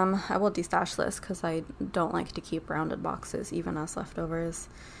 I will destash this because I don't like to keep rounded boxes even as leftovers.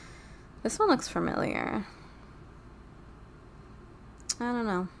 This one looks familiar. I don't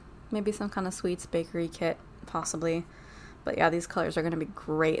know. Maybe some kind of sweets bakery kit, possibly. But yeah, these colors are going to be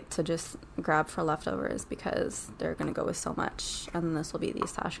great to just grab for leftovers because they're going to go with so much. And then this will be the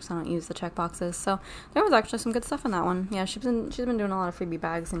stash because I don't use the check boxes. So there was actually some good stuff in that one. Yeah, she's been doing a lot of freebie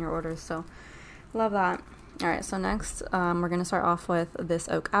bags in your orders, so love that. All right, so next we're going to start off with this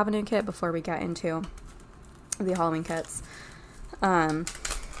Oak Avenue kit before we get into the Halloween kits.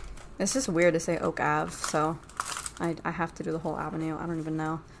 It's just weird to say Oak Ave, so I have to do the whole avenue. I don't even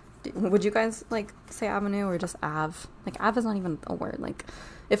know. Would you guys like say avenue or just Ave? Like Ave is not even a word. Like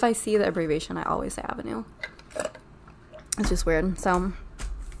if I see the abbreviation, I always say avenue. It's just weird. So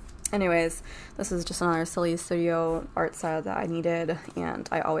anyways, this is just another silly studio art set that I needed, and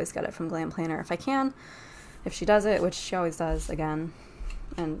I always get it from Glam Planner if I can. If she does it, which she always does again,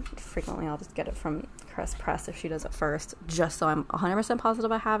 and frequently I'll just get it from Crest Press if she does it first, just so I'm 100%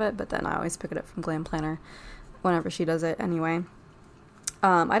 positive I have it, but then I always pick it up from Glam Planner whenever she does it anyway.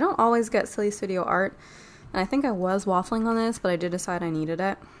 I don't always get silly studio art, and I think I was waffling on this, but I did decide I needed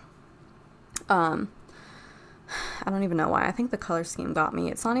it. I don't even know why. I think the color scheme got me.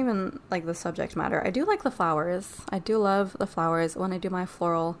 It's not even like the subject matter. I do like the flowers. I do love the flowers. When I do my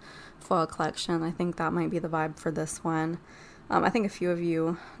floral foil collection, I think that might be the vibe for this one. I think a few of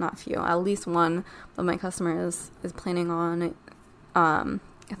you, not a few, at least one of my customers is planning on, I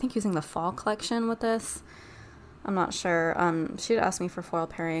think using the fall collection with this. I'm not sure. She'd asked me for foil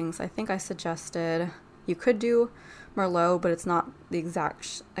pairings. I think I suggested you could do Merlot, but it's not the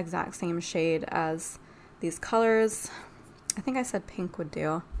exact same shade as these colors. I think I said pink would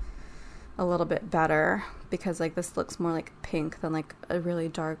do a little bit better because like this looks more like pink than like a really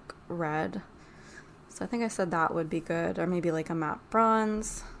dark red. So I think I said that would be good, or maybe like a matte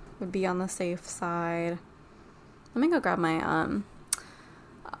bronze would be on the safe side. Let me go grab my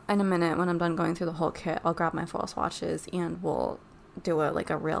in a minute, when I'm done going through the whole kit, I'll grab my foil swatches and we'll do a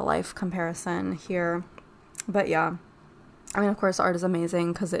real life comparison here. But yeah, I mean, of course, art is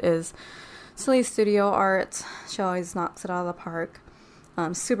amazing because it is silly studio art. She always knocks it out of the park.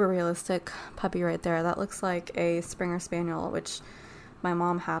 Super realistic puppy right there. That looks like a Springer Spaniel, which my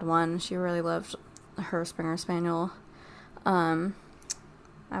mom had one. She really loved her Springer Spaniel. I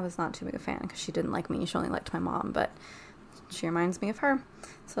was not too big a fan because she didn't like me. She only liked my mom, but she reminds me of her,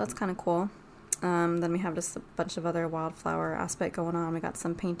 so that's kind of cool. Then we have just a bunch of other wildflower aspect going on. We got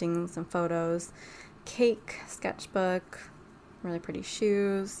some paintings and photos, cake, sketchbook, really pretty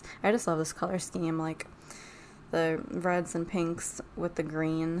shoes. I just love this color scheme, like the reds and pinks with the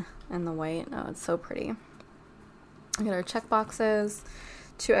green and the white. Oh, it's so pretty. We got our check boxes,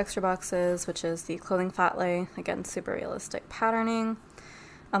 2 extra boxes, which is the clothing flat lay, again super realistic patterning,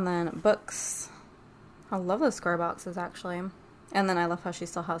 and then books. I love those square boxes actually. And then I love how she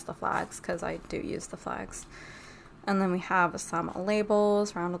still has the flags because I do use the flags. And then we have some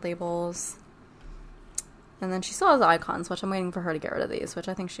labels, rounded labels. And then she still has the icons, which I'm waiting for her to get rid of these, which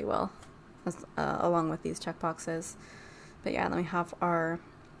I think she will, along with these check boxes. But yeah, then we have our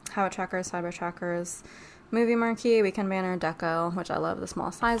habit trackers, sidebar trackers, movie marquee, weekend banner, deco, which I love the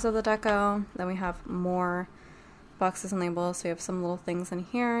small size of the deco. Then we have more boxes and labels. So we have some little things in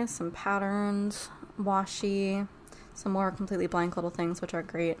here, some patterns, washi, some more completely blank little things, which are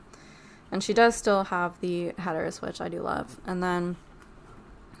great. And she does still have the headers, which I do love. And then,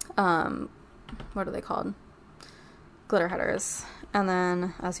 what are they called? Glitter headers. And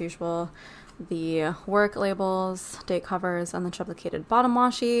then, as usual, the work labels, date covers, and the triplicated bottom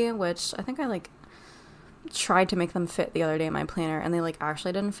washi, which I think I tried to make them fit the other day in my planner, and they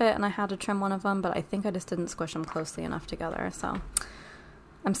actually didn't fit, and I had to trim one of them, but I think I just didn't squish them closely enough together. So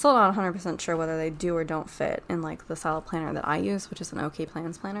I'm still not 100% sure whether they do or don't fit in the style planner that I use, which is an OK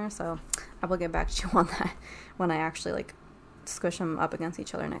Plans planner. So I will get back to you on that when I actually squish them up against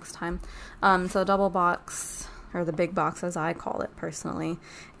each other next time. So double box, or the big box as I call it personally,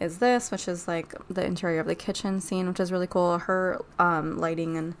 is this, which is the interior of the kitchen scene, which is really cool. Her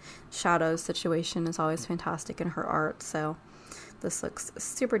lighting and shadows situation is always fantastic in her art, so this looks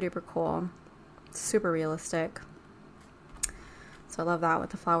super duper cool, super realistic. So I love that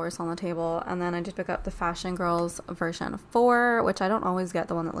with the flowers on the table. And then I did pick up the Fashion Girls version 4, which I don't always get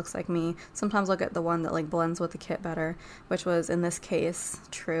the one that looks like me. Sometimes I'll get the one that blends with the kit better, which was in this case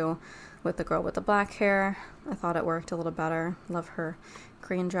true with the girl with the black hair. I thought it worked a little better. Love her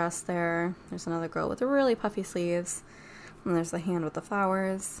green dress there. There's another girl with the really puffy sleeves. And there's the hand with the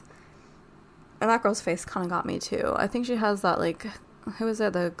flowers. And that girl's face kind of got me too. I think she has that who is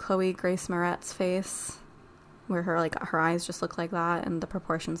it? The Chloe Grace Moretz face. where her like her eyes just look like that and the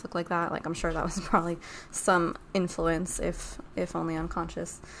proportions look like that. Like I'm sure that was probably some influence, if only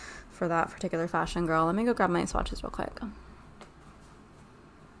unconscious, for that particular fashion girl. Let me go grab my swatches real quick.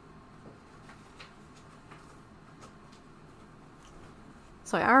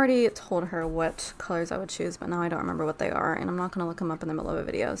 So I already told her what colors I would choose, but now I don't remember what they are, and I'm not going to look them up in the middle of a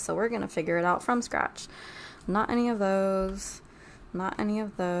video, so we're going to figure it out from scratch. Not any of those, not any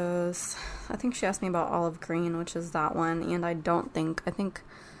of those. I think she asked me about olive green, which is that one, and I think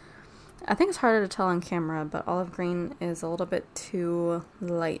it's harder to tell on camera, but olive green is a little bit too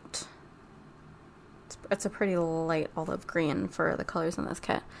light. It's a pretty light olive green for the colors in this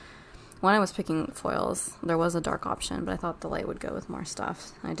kit. When I was picking foils, there was a dark option, but I thought the light would go with more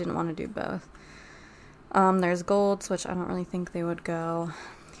stuff. I didn't want to do both. There's golds, which I don't really think they would go.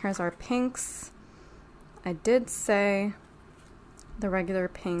 Here's our pinks. I did say the regular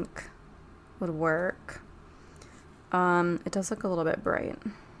pink would work. It does look a little bit bright.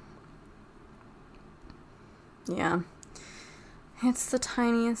 Yeah. It's the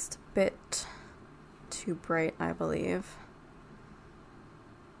tiniest bit too bright, I believe.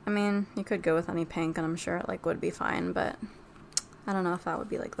 I mean, you could go with any pink, and I'm sure it like would be fine, but I don't know if that would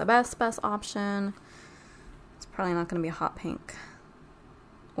be like the best option. It's probably not going to be a hot pink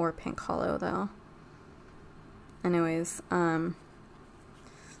or pink hollow though. Anyways,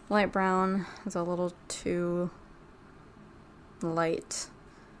 light brown is a little too light.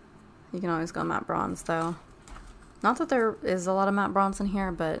 You can always go matte bronze though. Not that there is a lot of matte bronze in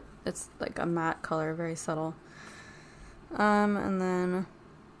here, but it's like a matte color, very subtle. And then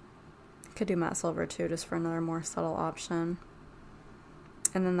could do matte silver too, just for another more subtle option.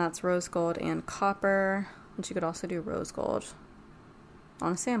 And then that's rose gold and copper, which you could also do rose gold.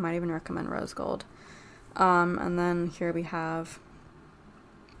 Honestly, I might even recommend rose gold. And then here we have,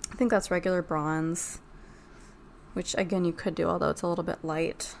 I think that's regular bronze, which again you could do, although it's a little bit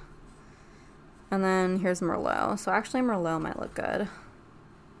light. And then here's Merlot. So actually Merlot might look good.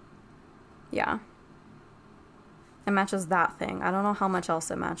 Yeah. It matches that thing. I don't know how much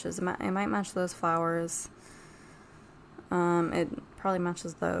else it matches. It might match those flowers. It probably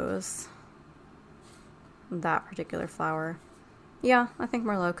matches those. That particular flower. Yeah, I think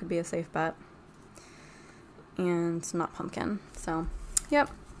Merlot could be a safe bet. And not pumpkin. So, yep.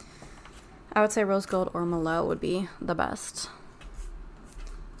 I would say rose gold or Merlot would be the best.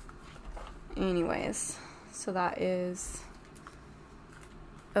 Anyways, so that is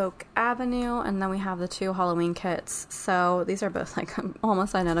Oak Avenue, and then we have the two Halloween kits. So these are both like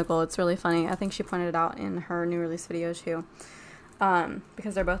almost identical. It's really funny. I think she pointed it out in her new release video too,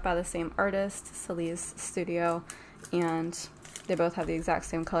 because they're both by the same artist, Sally's Studio, and they both have the exact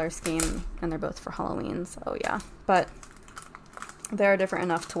same color scheme, and they're both for Halloween. So yeah, but they're different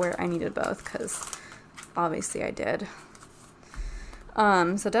enough to where I needed both, because obviously I did.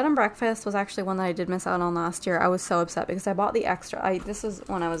 So Dead and Breakfast was actually one that I did miss out on last year. I was so upset because I bought the extra. This was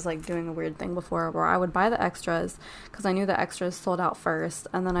when I was like doing a weird thing before where I would buy the extras because I knew the extras sold out first,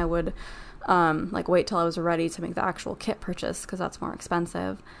 and then I would like wait till I was ready to make the actual kit purchase because that's more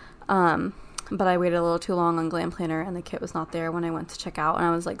expensive. But I waited a little too long on Glam Planner and the kit was not there when I went to check out, and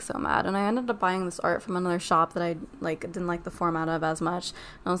I was like so mad. And I ended up buying this art from another shop that I like didn't like the format of as much.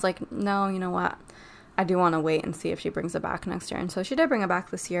 And I was like, no, you know what? I do want to wait and see if she brings it back next year. And so she did bring it back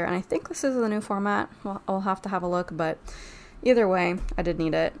this year, and I think this is the new format. Well, I'll have to have a look, but either way, I did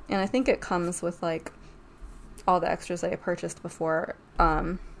need it. And I think it comes with like all the extras that I purchased before.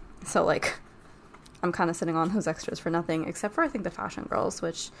 So like I'm kind of sitting on those extras for nothing, except for I think the Fashion Girls,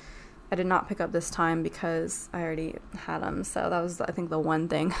 which I did not pick up this time because I already had them. So that was, I think, the one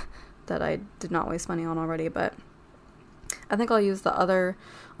thing that I did not waste money on already. But I think I'll use the other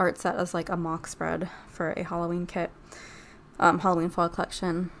art set as like a mock spread for a Halloween kit, Halloween fall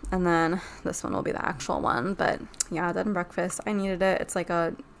collection, and then this one will be the actual one. But yeah, Dead and Breakfast, I needed it. It's like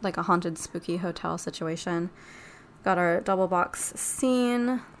a haunted spooky hotel situation. Got our double box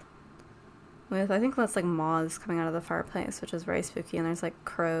scene with, I think that's like moths coming out of the fireplace, which is very spooky, and there's like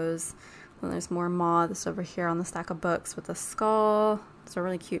crows, and there's more moths over here on the stack of books with a skull. Those are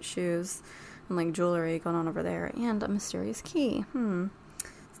really cute shoes. And like jewelry going on over there, and a mysterious key.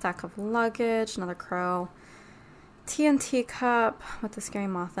 Stack of luggage, another crow, TNT cup with the scary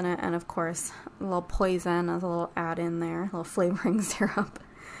moth in it, and of course a little poison as a little add in there, a little flavoring syrup.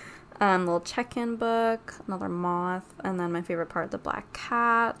 Little check-in book, another moth, and then my favorite part, the black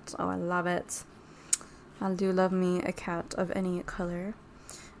cat. Oh, I love it. I do love me a cat of any color.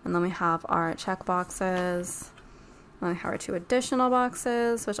 And then we have our check boxes. Then we have our two additional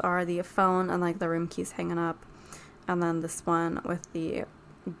boxes, which are the phone and like the room keys hanging up. And then this one with the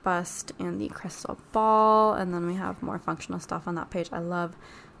bust and the crystal ball, and then we have more functional stuff on that page. I love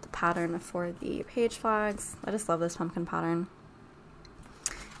the pattern for the page flags. I just love this pumpkin pattern.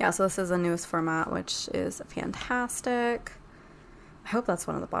 Yeah, so this is the newest format, which is fantastic. I hope that's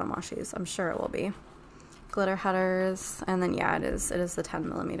one of the bottom washies. I'm sure it will be. Glitter headers, and then yeah, it is the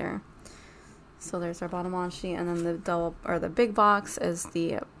 10mm. So there's our bottom washi, and then the big box is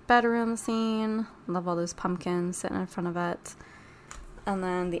the bedroom scene. Love all those pumpkins sitting in front of it. And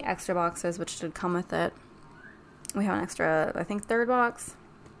then the extra boxes, which did come with it. We have an extra, I think, third box.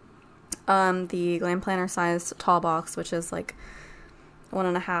 The Glam Planner size tall box, which is like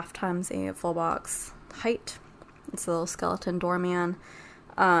 1.5 times a full box height. It's a little skeleton doorman,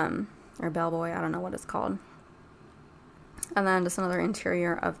 or bellboy, I don't know what it's called. And then just another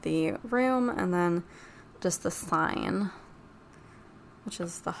interior of the room, and then just the sign, which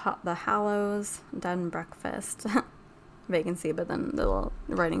is the Hallows Dead and Breakfast vacancy, but then the little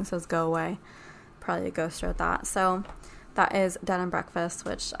writing says go away. Probably a ghost wrote that. So that is Dead and Breakfast,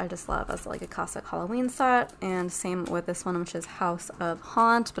 which I just love as like a classic Halloween set. And same with this one, which is House of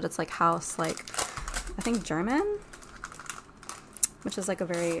Haunt, but it's like house, like I think German, which is like a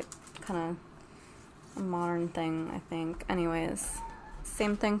very kind of modern thing, I think. Anyways,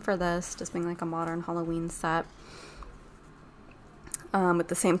 same thing for this, just being like a modern Halloween set, with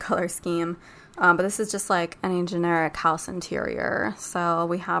the same color scheme. But this is just like any generic house interior. So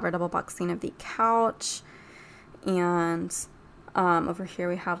we have our double box scene of the couch, and over here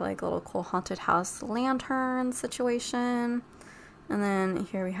we have like a little cool haunted house lantern situation. And then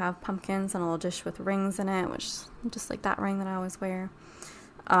here we have pumpkins and a little dish with rings in it, which is just like that ring that I always wear.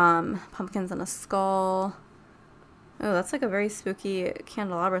 Pumpkins and a skull. Oh, that's like a very spooky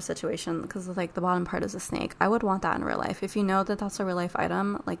candelabra situation, because like the bottom part is a snake. I would want that in real life. If you know that that's a real life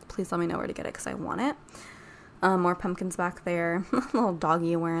item, like please let me know where to get it, because I want it. More pumpkins back there. Little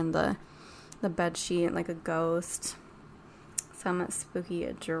doggy wearing the bed sheet like a ghost. Some spooky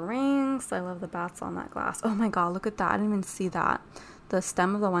drinks. I love the bats on that glass. Oh my god, look at that. I didn't even see that. The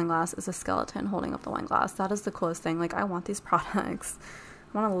stem of the wine glass is a skeleton holding up the wine glass. That is the coolest thing. Like, I want these products.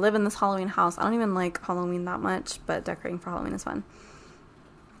 I want to live in this Halloween house. I don't even like Halloween that much, but decorating for Halloween is fun.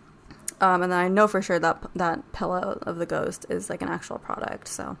 And then I know for sure that that pillow of the ghost is like an actual product,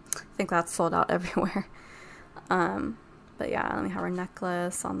 so I think that's sold out everywhere. But yeah, then we have our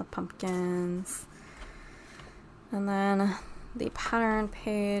necklace on the pumpkins. And then the pattern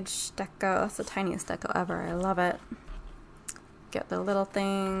page deco. That's the tiniest deco ever. I love it. Get the little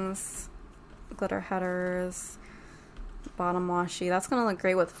things, glitter headers, bottom washi. That's going to look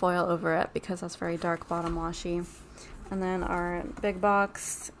great with foil over it because that's very dark bottom washi. And then our big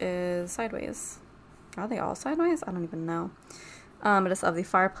box is sideways. Are they all sideways? I don't even know. But it's of the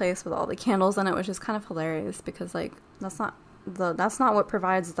fireplace with all the candles in it, which is kind of hilarious because like that's not what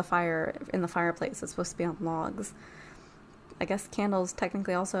provides the fire in the fireplace. It's supposed to be on logs. I guess candles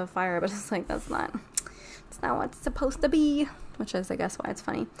technically also have fire, but it's like it's not what it's supposed to be, which is I guess why it's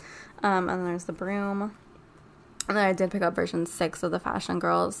funny. And then there's the broom. And then I did pick up version 6 of the Fashion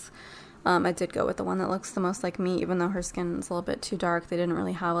Girls. I did go with the one that looks the most like me, even though her skin is a little bit too dark. They didn't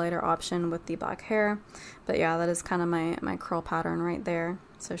really have a lighter option with the black hair. But yeah, that is kind of my curl pattern right there.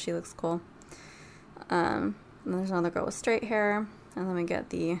 So she looks cool. And there's another girl with straight hair. And then we get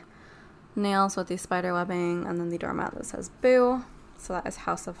the nails with the spider webbing. And then the doormat that says Boo. So that is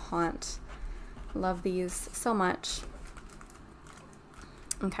House of Haunt. Love these so much.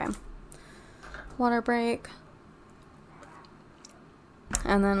 Okay. Water break.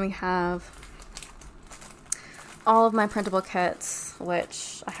 And then we have all of my printable kits,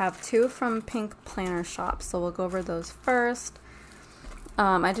 which I have 2 from Pink Planner Shop, so we'll go over those first.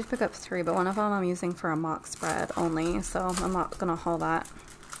 I did pick up 3, but one of them I'm using for a mock spread only, so I'm not going to haul that.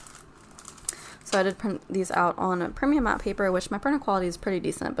 So I did print these out on a premium matte paper, which my printer quality is pretty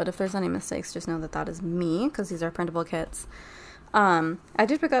decent, but if there's any mistakes, just know that that is me, because these are printable kits. I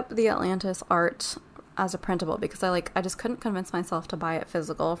did pick up the Atlantis art as a printable because I just couldn't convince myself to buy it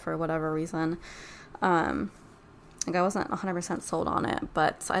physical for whatever reason. Like I wasn't 100% sold on it,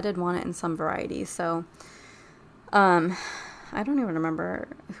 but I did want it in some variety. So I don't even remember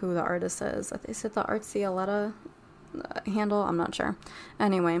who the artist is. Is it the Artsy Aletta handle? I'm not sure.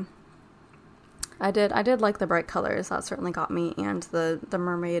 Anyway, I did like the bright colors. That certainly got me, and the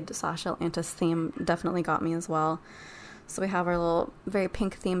mermaid / Atlantis theme definitely got me as well. So we have our little very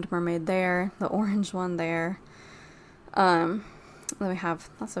pink themed mermaid there, the orange one there. Then we have,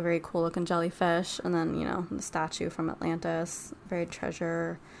 that's a very cool looking jellyfish, and then, you know, the statue from Atlantis, very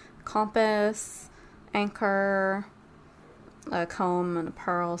treasure, compass, anchor, a comb and a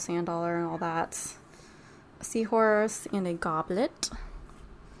pearl, sand dollar and all that, a seahorse and a goblet.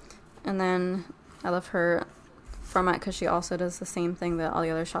 And then I love her format because she also does the same thing that all the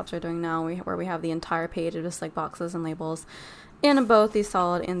other shops are doing now, where we have the entire page of just like boxes and labels in both the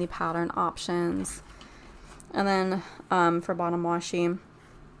solid and the pattern options. And then for bottom washi,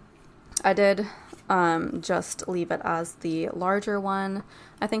 I did just leave it as the larger one.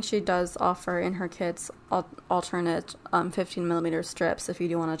 I think she does offer in her kits alternate 15mm strips if you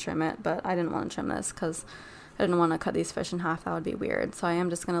do want to trim it, but I didn't want to trim this because I didn't want to cut these fish in half. That would be weird. So I am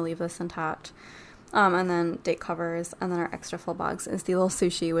just going to leave this intact. And then date covers, and then our extra full box is the little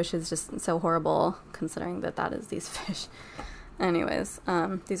sushi, which is just so horrible considering that that is these fish. Anyways,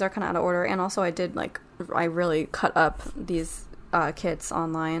 these are kind of out of order, and also I really cut up these kits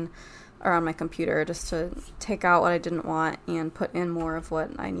online or on my computer just to take out what I didn't want and put in more of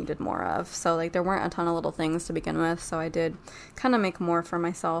what I needed more of. So like there weren't a ton of little things to begin with, so I did kind of make more for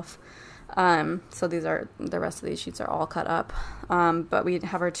myself. So these are, the rest of these sheets are all cut up. But we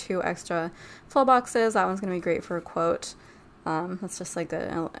have our 2 extra full boxes. That one's going to be great for a quote. That's just like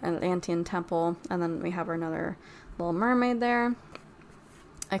an Atlantean temple. And then we have another little mermaid there.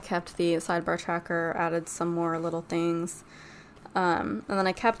 I kept the sidebar tracker, added some more little things. And then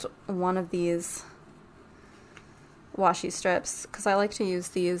I kept one of these washi strips because I like to use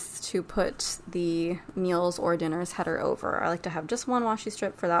these to put the meals or dinners header over. I like to have just one washi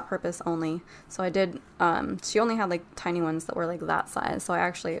strip for that purpose only. So I did, she only had like tiny ones that were like that size, so I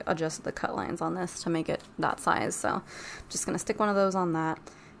actually adjusted the cut lines on this to make it that size. So I'm just going to stick one of those on that,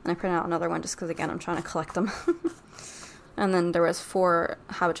 and I printed out another one just because again I'm trying to collect them. And then there was 4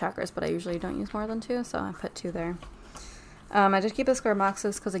 habit trackers, but I usually don't use more than 2, so I put 2 there. I did keep the square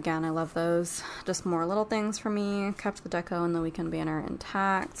boxes because, again, I love those. Just more little things for me. Kept the deco and the weekend banner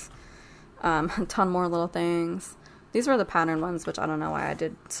intact. A ton more little things. These were the pattern ones, which I don't know why I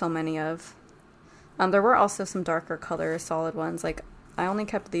did so many of. There were also some darker color solid ones. Like, I only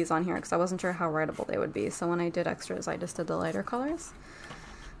kept these on here because I wasn't sure how writable they would be. So when I did extras, I just did the lighter colors.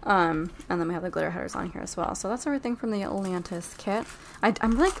 And then we have the glitter headers on here as well. So that's everything from the Atlantis kit.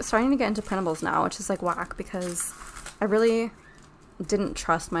 I'm like starting to get into printables now, which is like whack because I really didn't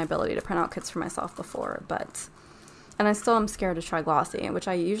trust my ability to print out kits for myself before, and I still am scared to try glossy, which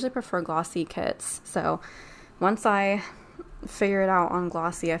I usually prefer glossy kits. So once I figure it out on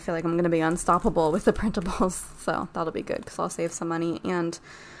glossy, I feel like I'm going to be unstoppable with the printables. So that'll be good because I'll save some money and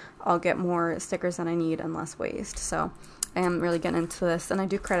I'll get more stickers than I need and less waste. So I am really getting into this, and I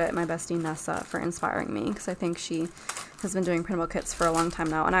do credit my bestie Nessa for inspiring me because I think she has been doing printable kits for a long time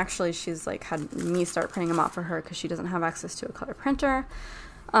now, and actually she's like had me start printing them out for her because she doesn't have access to a color printer.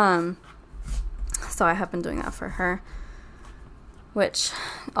 So I have been doing that for her, which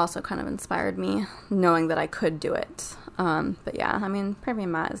also kind of inspired me knowing that I could do it. But yeah, I mean,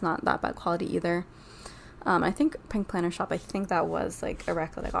 premium matte is not that bad quality either. I think Pink Planner Shop, I think that was like a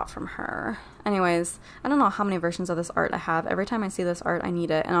rec that I got from her. Anyways, I don't know how many versions of this art I have. Every time I see this art, I need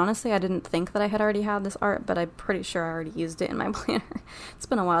it. And honestly, I didn't think that I had already had this art, but I'm pretty sure I already used it in my planner. It's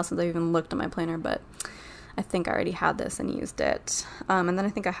been a while since I even looked at my planner, but I think I already had this and used it. And then I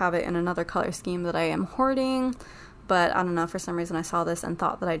think I have it in another color scheme that I am hoarding, but I don't know, for some reason I saw this and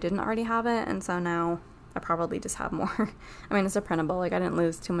thought that I didn't already have it, and so now I probably just have more. I mean, it's a printable, like I didn't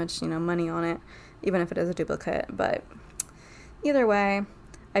lose too much, money on it, even if it is a duplicate, but either way,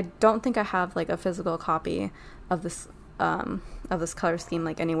 I don't think I have like a physical copy of this color scheme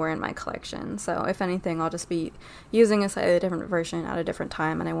like anywhere in my collection. So if anything, I'll just be using a slightly different version at a different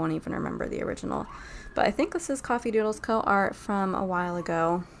time, and I won't even remember the original. But I think this is Coffee Doodles Co. art from a while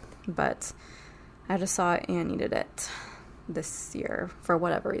ago, but I just saw it and needed it this year for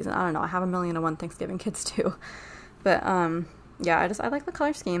whatever reason. I don't know. I have 1,000,001 Thanksgiving kits too, but yeah, I like the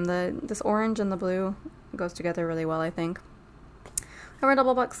color scheme. This orange and the blue goes together really well, I think. I have our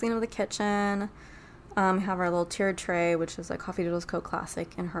double box scene of the kitchen. We have our little tiered tray, which is a Coffee Doodles Co.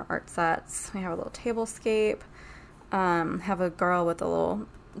 classic in her art sets. We have a little tablescape. Have a girl with a little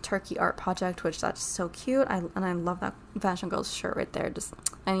turkey art project, which that's so cute. And I love that Fashion Girls shirt right there.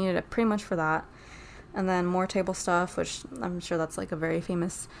 I needed it pretty much for that. And then more table stuff, which I'm sure that's like a very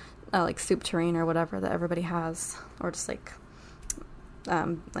famous like soup tureen or whatever that everybody has, or just like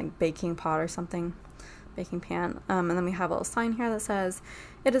baking pot or something, baking pan. And then we have a little sign here that says,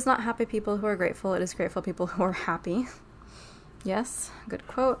 "It is not happy people who are grateful, it is grateful people who are happy." Yes, good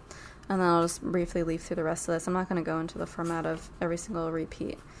quote. And then I'll just briefly leaf through the rest of this. I'm not going to go into the format of every single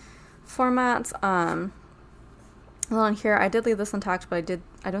repeat format. And on here, I did leave this intact, but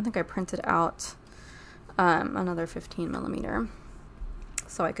I don't think I printed out another 15mm,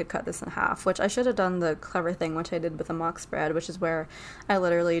 so I could cut this in half, which I should have done the clever thing, which I did with the mock spread, which is where I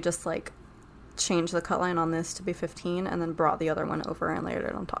literally just like changed the cut line on this to be 15 and then brought the other one over and layered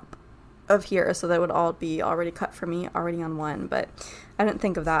it on top. of here, so that would all be already cut for me, already on one, but I didn't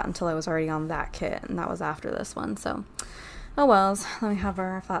think of that until I was already on that kit, and that was after this one, so oh wells. Then we have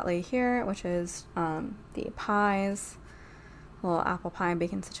our flat lay here, which is the pies, a little apple pie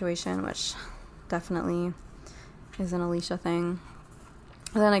bacon situation, which definitely is an Alicia thing.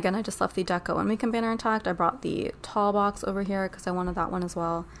 And then again, I just left the Deco and Weekend banner intact. I brought the tall box over here because I wanted that one as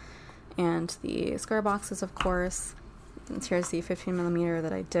well, and the square boxes, of course. And here's the 15mm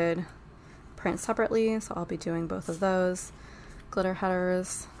that I did print separately, so I'll be doing both of those. Glitter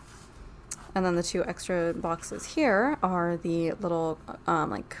headers. And then the two extra boxes here are the little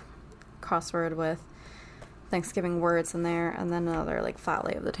like crossword with Thanksgiving words in there, and then another like flat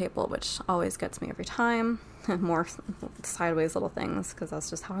lay of the table, which always gets me every time. More sideways little things, because that's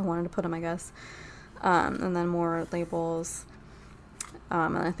just how I wanted to put them, I guess. And then more labels.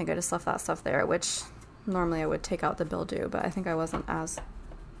 And I think I just left that stuff there, which normally I would take out the bill due, but I think I wasn't as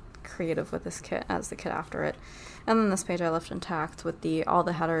creative with this kit as the kit after it. And then this page I left intact with all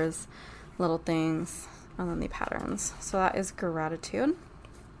the headers, little things, and then the patterns. So that is gratitude.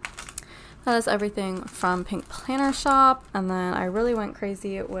 That is everything from Pink Planner Shop, and then I really went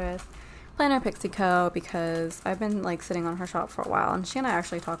crazy with Planner Pixie Co. because I've been like sitting on her shop for a while, and she and I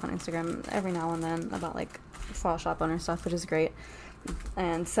actually talk on Instagram every now and then about like fall shop owner stuff, which is great.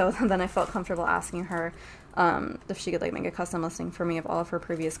 And so then I felt comfortable asking her if she could like make a custom listing for me of all of her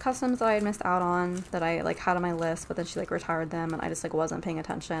previous customs that I had missed out on, that I like had on my list, but then she like retired them and I just like wasn't paying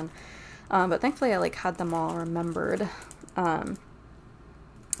attention. But thankfully I like had them all remembered.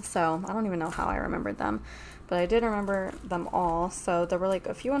 So I don't even know how I remembered them, but I did remember them all. So there were like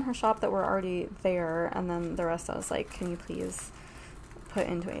a few in her shop that were already there, and then the rest I was like, can you please put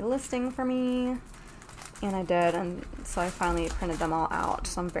into a listing for me? And I did, and so I finally printed them all out,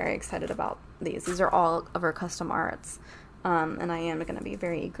 so I'm very excited about these. These are all of her custom arts, and I am going to be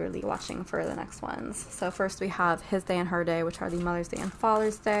very eagerly watching for the next ones. So first we have His Day and Her Day, which are the Mother's Day and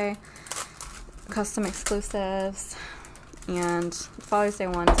Father's Day custom exclusives, and Father's Day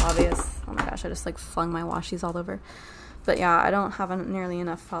one is obvious. Oh my gosh, I just like flung my washies all over. But yeah, I don't have nearly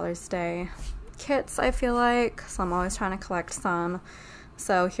enough Father's Day kits, I feel like, so I'm always trying to collect some.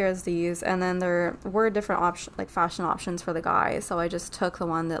 So here's these, and then there were different like fashion options for the guys, so I just took the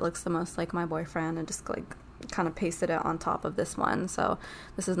one that looks the most like my boyfriend and just like kind of pasted it on top of this one. So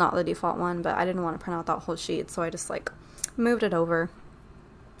this is not the default one, but I didn't want to print out that whole sheet, so I just like moved it over,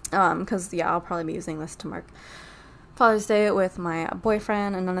 because yeah, I'll probably be using this to mark Father's Day with my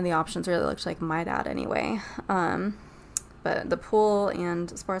boyfriend, and none of the options really looked like my dad anyway. But the pool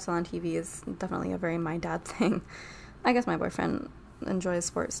and sports on TV is definitely a very my dad thing. I guess my boyfriend enjoys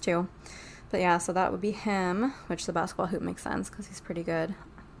sports too. But yeah, so that would be him, which the basketball hoop makes sense because he's pretty good.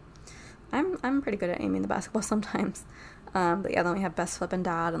 I'm pretty good at aiming the basketball sometimes. But yeah, then we have Best Flippin'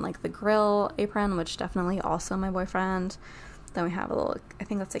 Dad and like the grill apron, which definitely also my boyfriend. Then we have a little, I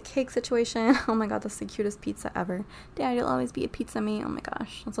think that's a cake situation. Oh my god, that's the cutest pizza ever. Dad, you'll always be a pizza me. Oh my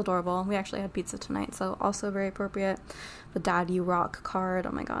gosh, that's adorable. We actually had pizza tonight, so also very appropriate. The Dad You Rock card,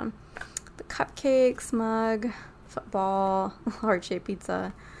 oh my god. The cupcakes, mug, football, heart-shaped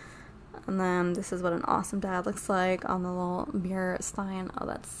pizza. And then this is what an awesome dad looks like on the little beer stein.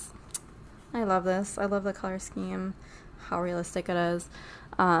 Oh, I love this. I love the color scheme, how realistic it is.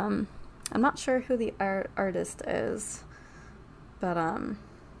 I'm not sure who the artist is, but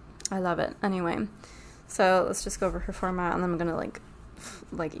I love it. Anyway, so let's just go over her format, and then I'm gonna like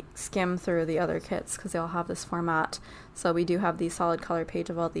skim through the other kits because they all have this format. So we do have the solid color page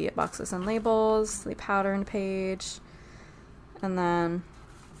of all the boxes and labels, the pattern page, and then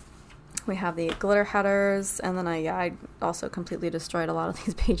we have the glitter headers, and then I also completely destroyed a lot of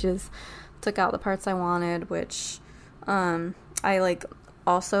these pages, took out the parts I wanted, which I like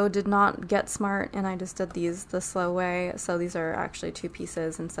also did not get smart, and I just did these the slow way. So these are actually two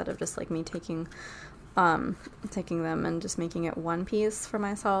pieces instead of just like me taking them and just making it one piece for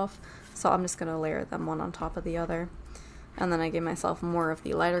myself. So I'm just gonna layer them one on top of the other, and then I gave myself more of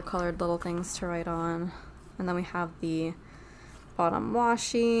the lighter colored little things to write on. And then we have the bottom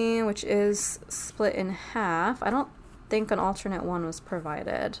washi, which is split in half. I don't think an alternate one was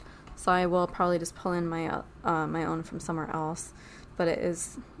provided, so I will probably just pull in my my own from somewhere else, but it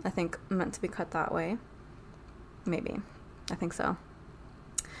is, I think, meant to be cut that way. Maybe. I think so.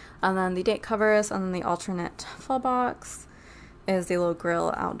 And then the date covers, and then the alternate full box is the little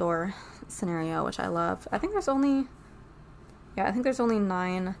grill outdoor scenario, which I love. I think there's only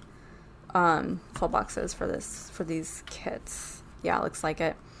 9 full boxes for these kits. Yeah, it looks like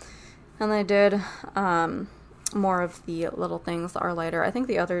it. And I did more of the little things that are lighter. I think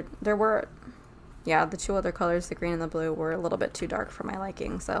there were yeah, the two other colors, the green and the blue, were a little bit too dark for my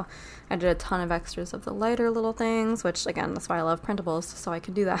liking, so I did a ton of extras of the lighter little things, which, again, that's why I love printables, so I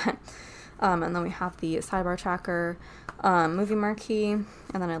could do that. And then we have the sidebar tracker, movie marquee, and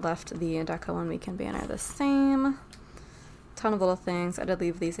then I left the Deco One Weekend banner the same. Ton of little things. I did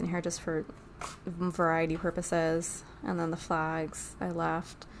leave these in here just for variety purposes, and then the flags I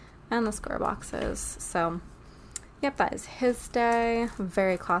left, and the square boxes. So, yep, that is his day.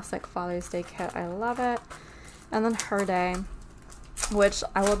 Very classic Father's Day kit. I love it. And then her day, which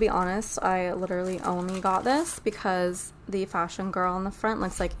I will be honest, I literally only got this because the fashion girl on the front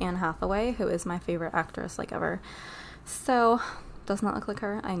looks like Anne Hathaway, who is my favorite actress like ever. So, does not look like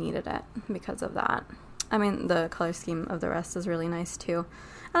her. I needed it because of that. I mean, the color scheme of the rest is really nice too.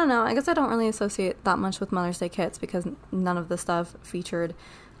 I don't know, I guess I don't really associate that much with Mother's Day kits because none of the stuff featured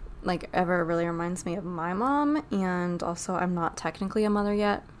like ever really reminds me of my mom, and also I'm not technically a mother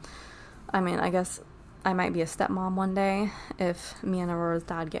yet. I mean, I guess I might be a stepmom one day if me and Aurora's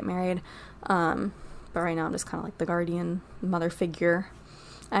dad get married, but right now I'm just kind of like the guardian mother figure.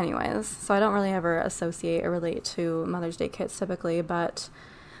 Anyways, so I don't really ever associate or relate to Mother's Day kits typically, but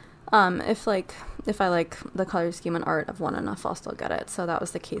if I like the color scheme and art of one enough, I'll still get it. So that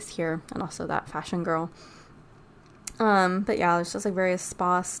was the case here, and also that fashion girl. But yeah, there's just like various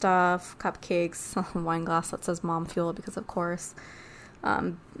spa stuff, cupcakes, wine glass that says Mom Fuel because of course.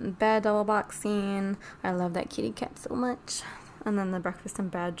 Bed double box scene. I love that kitty cat so much. And then the breakfast in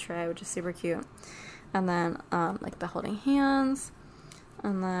bed tray, which is super cute. And then like the holding hands.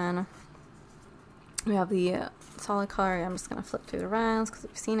 And then we have the solid color. I'm just gonna flip through the rest because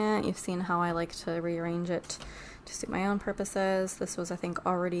you've seen it. You've seen how I like to rearrange it to suit my own purposes. This was, I think,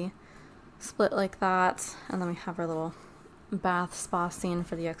 already split like that. And then we have our little bath spa scene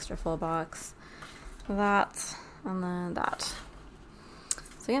for the extra full box. That, and then that.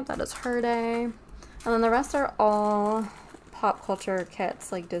 So yeah, that is her day. And then the rest are all pop culture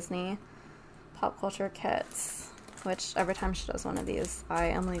kits, like Disney pop culture kits, which every time she does one of these, I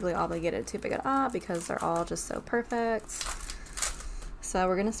am legally obligated to pick it up because they're all just so perfect. So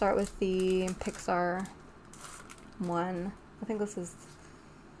we're gonna start with the Pixar one. I think this is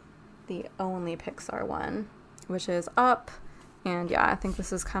the only Pixar one, which is Up. And yeah, I think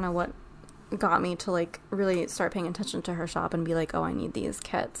this is kind of what got me to like really start paying attention to her shop and be like, oh, I need these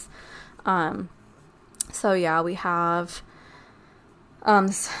kits. So yeah, we have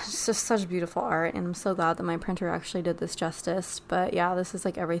it's just such beautiful art, and I'm so glad that my printer actually did this justice. But yeah, this is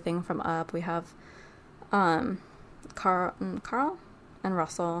like everything from Up. We have Carl and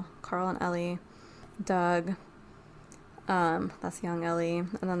Russell, Carl and Ellie, Doug, that's young Ellie,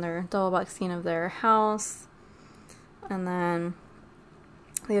 and then their double box scene of their house, and then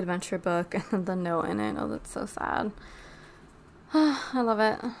the adventure book, and then the note in it. Oh, that's so sad. I love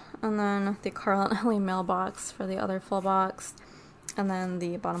it. And then the Carl and Ellie mailbox for the other full box. And then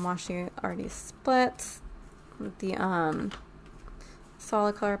the bottom washi already split. The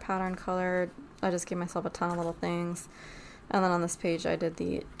solid color, pattern colored. I just gave myself a ton of little things. And then on this page I did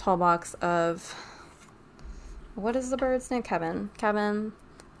the tall box of, what is the bird's name? Kevin. And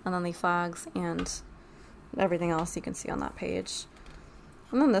then the flags and everything else you can see on that page.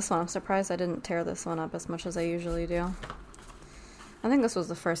 And then this one, I'm surprised I didn't tear this one up as much as I usually do. I think this was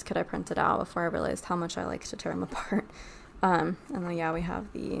the first kit I printed out before I realized how much I like to tear them apart. And then yeah, we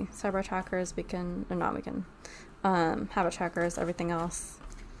have the cyber trackers, habit trackers, everything else,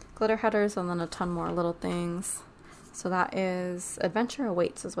 glitter headers, and then a ton more little things. So that is Adventure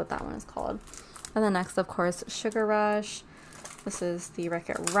Awaits is what that one is called. And then next, of course, Sugar Rush. This is the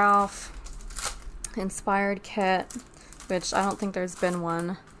Wreck-It Ralph inspired kit, which I don't think there's been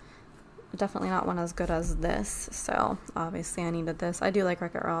one, definitely not one as good as this, so obviously I needed this. I do like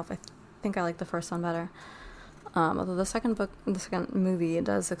Wreck-It Ralph. I think I like the first one better. Although the second movie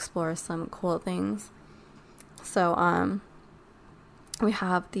does explore some cool things. So, we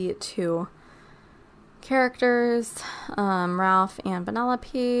have the two characters, Ralph and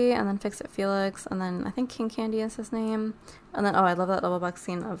Vanellope, and then Fix-It Felix, and then I think King Candy is his name. And then, oh, I love that double box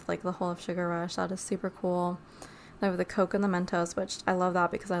scene of like the whole of Sugar Rush. That is super cool. I have the Coke and the Mentos, which I love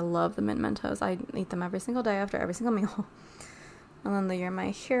that because I love the mint Mentos. I eat them every single day after every single meal. And then the You're My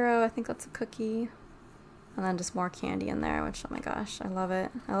Hero, I think that's a cookie. And then just more candy in there, which, oh my gosh, I love it.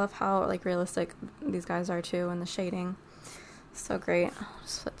 I love how, like, realistic these guys are, too, and the shading. So great. I'll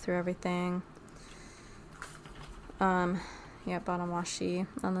just flip through everything. Yeah, bottom washi.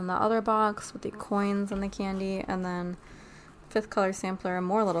 And then the other box with the coins and the candy. And then fifth color sampler,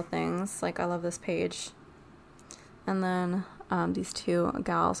 more little things. Like, I love this page. And then these two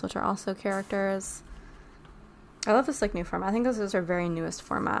gals, which are also characters. I love this like new format. I think this is our very newest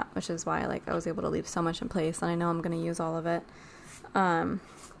format, which is why like I was able to leave so much in place, and I know I'm going to use all of it. So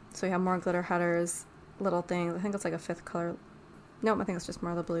we have more glitter headers, little things. I think it's like a 5th color. Nope, I think it's just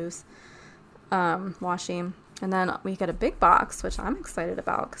more of the blues. Washi. And then we get a big box, which I'm excited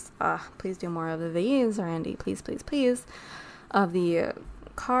about, because please do more of these, Randy. Please, please, please. Of the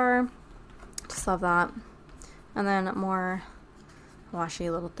car. Just love that. And then more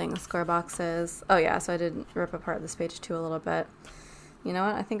washi little things, square boxes. Oh yeah, so I did rip apart this page too a little bit. You know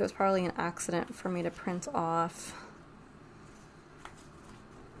what? I think it was probably an accident for me to print off.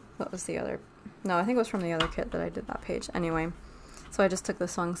 What was the other? No, I think it was from the other kit that I did that page. Anyway, so I just took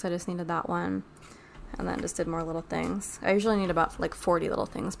this one because I just needed that one. And then just did more little things. I usually need about like 40 little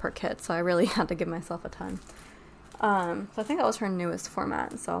things per kit, so I really had to give myself a ton. So I think that was her newest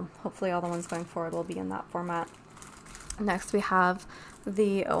format, so hopefully all the ones going forward will be in that format. Next we have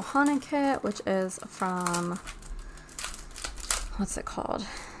the Ohana kit, which is from, what's it called?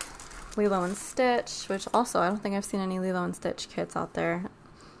 Lilo and Stitch, which also I don't think I've seen any Lilo and Stitch kits out there.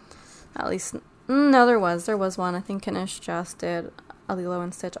 At least, no, there was one. I think Kanish just did a Lilo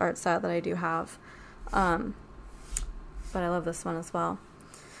and Stitch art set that I do have. But I love this one as well.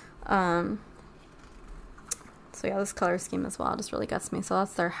 So yeah, this color scheme as well just really gets me. So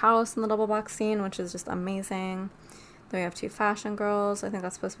that's their house in the double box scene, which is just amazing. Then we have 2 fashion girls. I think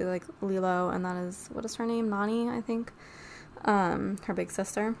that's supposed to be like Lilo, and that is, what is her name? Nani, I think. Her big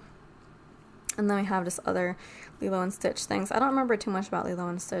sister. And then we have just other Lilo and Stitch things. I don't remember too much about Lilo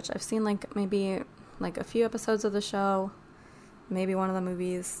and Stitch. I've seen like maybe like a few episodes of the show, maybe one of the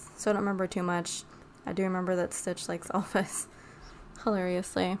movies, so I don't remember too much. I do remember that Stitch likes Elvis,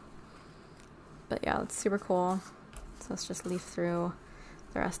 hilariously. But yeah, that's super cool. So let's just leaf through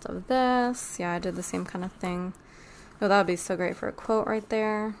the rest of this. Yeah, I did the same kind of thing. Oh, that would be so great for a quote right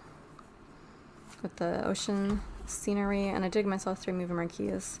there with the ocean scenery. And I did myself 3 movie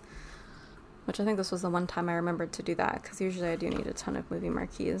marquees, which I think this was the one time I remembered to do that, because usually I do need a ton of movie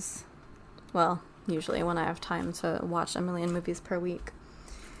marquees. Well, usually when I have time to watch a million movies per week.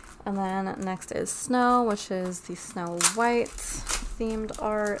 And then next is Snow, which is the Snow White themed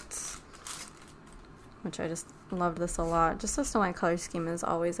art, which I just loved this a lot. Just the Snow White color scheme is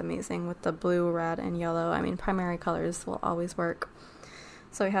always amazing with the blue, red, and yellow. I mean, primary colors will always work.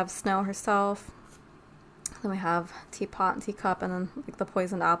 So we have Snow herself. Then we have Teapot and Teacup, and then like the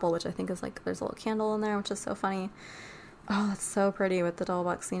poisoned apple, which I think is like, there's a little candle in there, which is so funny. Oh, that's so pretty with the double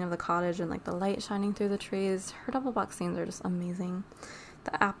box scene of the cottage and like the light shining through the trees. Her double box scenes are just amazing.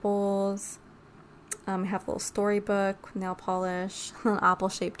 The apples. We have a little storybook, nail polish, an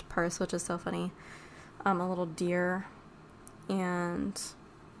apple-shaped purse, which is so funny. A little deer, and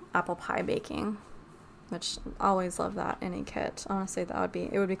apple pie baking, which I always love that in a kit. Honestly,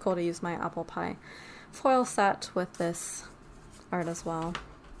 it would be cool to use my apple pie foil set with this art as well.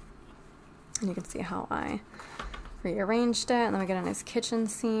 And you can see how I rearranged it, and then we get a nice kitchen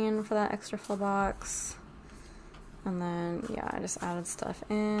scene for that extra full box. And then, yeah, I just added stuff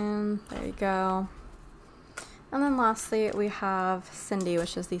in. There you go. And then lastly, we have Cindy,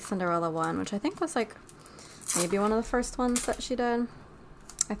 which is the Cinderella one, which I think was like maybe one of the first ones that she did,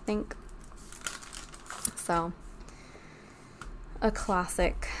 I think. So, a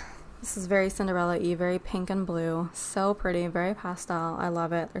classic. This is very Cinderella-y, very pink and blue. So pretty, very pastel. I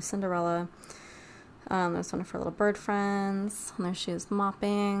love it. There's Cinderella. There's one of her little bird friends. And there she is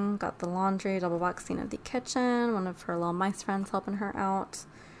mopping. Got the laundry, double box scene of the kitchen. One of her little mice friends helping her out.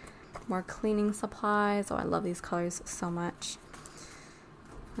 More cleaning supplies. Oh, I love these colors so much.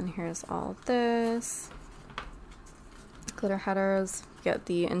 And here's all of this. Glitter headers. Get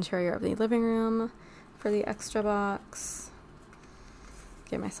the interior of the living room for the extra box.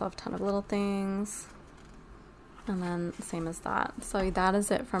 Get myself a ton of little things. And then same as that. So that is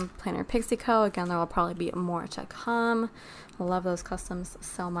it from Planner Pixie Co. Again, there will probably be more to come. I love those customs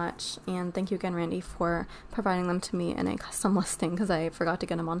so much. And thank you again, Randy, for providing them to me in a custom listing, because I forgot to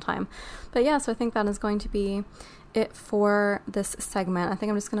get them on time. But yeah, so I think that is going to be it for this segment. I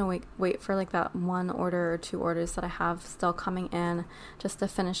think I'm just going to wait for like that 1 order or 2 orders that I have still coming in, just to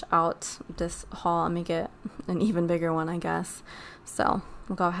finish out this haul and make it an even bigger one, I guess. So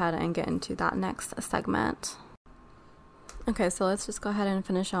we'll go ahead and get into that next segment. Okay, so let's just go ahead and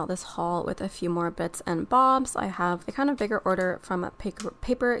finish out this haul with a few more bits and bobs. I have a kind of bigger order from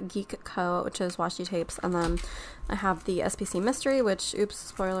Paper Geek Co., which is washi tapes, and then I have the SPC Mystery, which, oops,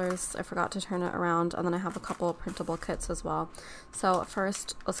 spoilers, I forgot to turn it around, and then I have a couple printable kits as well. So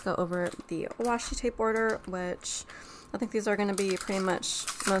first, let's go over the washi tape order, which I think these are going to be pretty much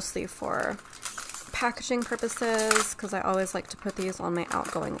mostly for packaging purposes, because I always like to put these on my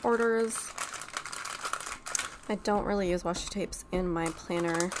outgoing orders. I don't really use washi tapes in my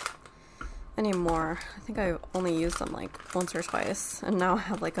planner anymore. I think I've only used them like once or twice, and now I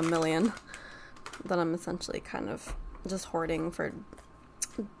have like a million that I'm essentially kind of just hoarding for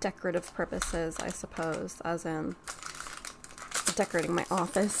decorative purposes, I suppose, as in decorating my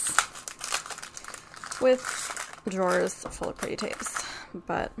office with drawers full of pretty tapes.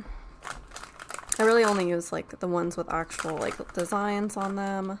 But I really only use like the ones with actual like designs on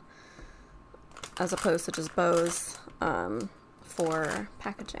them, as opposed to just bows for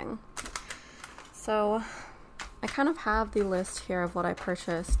packaging. So I kind of have the list here of what I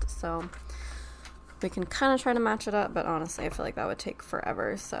purchased, so we can kind of try to match it up, but honestly I feel like that would take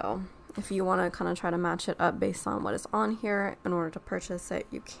forever. So if you want to kind of try to match it up based on what is on here in order to purchase it,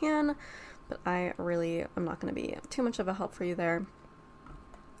 you can, but I really am not going to be too much of a help for you there.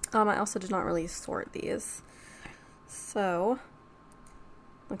 I also did not really sort these. So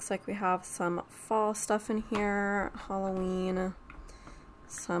looks like we have some fall stuff in here, Halloween,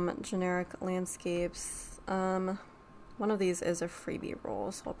 some generic landscapes. One of these is a freebie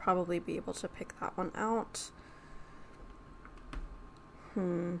roll, so I'll probably be able to pick that one out.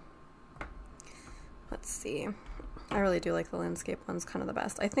 Let's see. I really do like the landscape ones, kind of the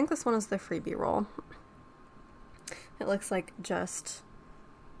best. I think this one is the freebie roll. It looks like just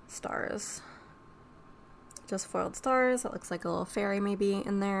stars. Just foiled stars. It looks like a little fairy maybe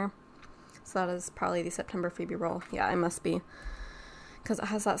in there. So that is probably the September freebie roll. Yeah, it must be, because it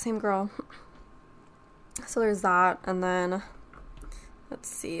has that same girl. So there's that, and then let's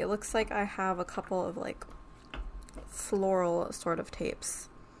see, it looks like I have a couple of like floral sort of tapes.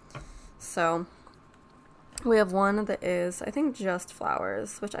 So we have one that is, I think, just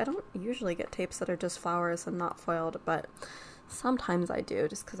flowers, which I don't usually get tapes that are just flowers and not foiled, but sometimes I do,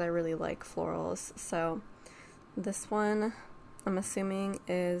 just because I really like florals. So this one, I'm assuming,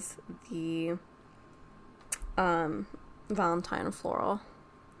 is the Valentine floral,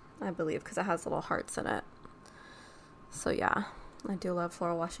 I believe, because it has little hearts in it. So yeah, I do love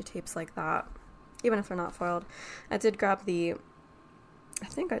floral washi tapes like that, even if they're not foiled. I did grab the, I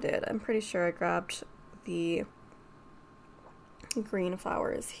think I did, I'm pretty sure I grabbed the green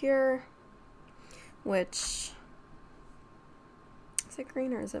flowers here, which, is it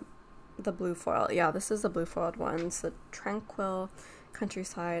green or is it the blue foil? Yeah, this is the blue foiled one. It's the Tranquil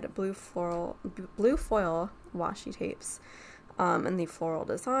Countryside blue foil washi tapes. And the floral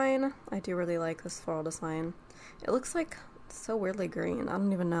design. I do really like this floral design. It looks like so weirdly green. I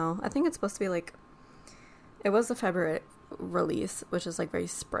don't even know. I think it's supposed to be like, it was a February release, which is like very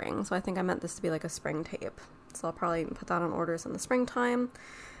spring. So I think I meant this to be like a spring tape. So I'll probably put that on orders in the springtime.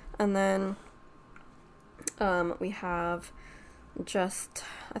 And then we have just,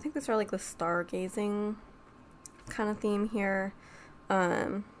 I think these are like the stargazing kind of theme here.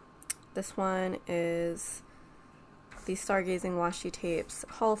 This one is the stargazing washi tapes,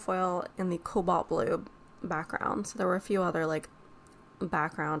 hollow foil in the cobalt blue background. So there were a few other like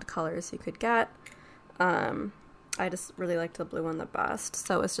background colors you could get. I just really liked the blue one the best.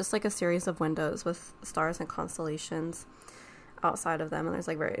 So it's just like a series of windows with stars and constellations outside of them, and there's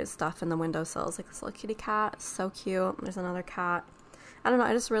like various stuff in the windowsills, like this little kitty cat, so cute. There's another cat. I don't know,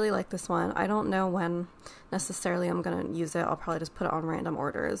 I just really like this one. I don't know when necessarily I'm gonna use it. I'll probably just put it on random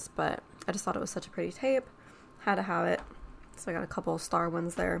orders, but I just thought it was such a pretty tape. Had to have it. So I got a couple of star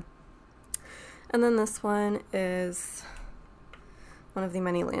ones there. And then this one is one of the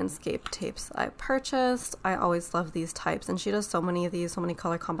many landscape tapes I purchased. I always love these types, and she does so many of these, so many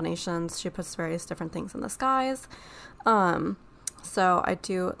color combinations. She puts various different things in the skies. So I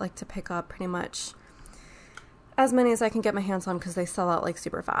do like to pick up pretty much as many as I can get my hands on, because they sell out like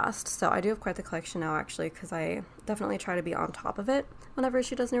super fast. So I do have quite the collection now, actually, because I definitely try to be on top of it whenever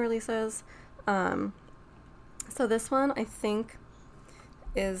she does new releases. So this one, I think,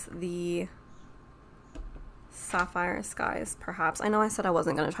 is the Sapphire Skies, perhaps. I know I said I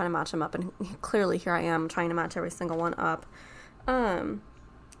wasn't going to try to match them up, and clearly here I am trying to match every single one up.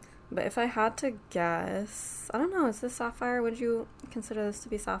 But if I had to guess, I don't know, is this Sapphire? Would you consider this to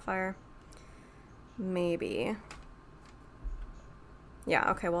be Sapphire? Maybe. Yeah,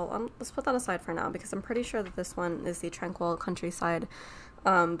 okay, well, let's put that aside for now, because I'm pretty sure that this one is the Tranquil Countryside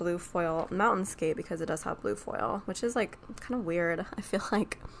blue foil mountainscape, because it does have blue foil, which is like kind of weird, I feel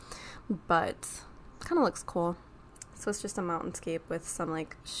like, but kind of looks cool. So it's just a mountainscape with some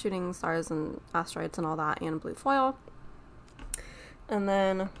like shooting stars and asteroids and all that, and blue foil. And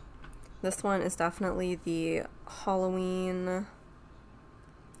then this one is definitely the Halloween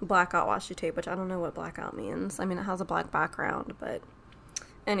blackout washi tape, which I don't know what blackout means. I mean, it has a black background, but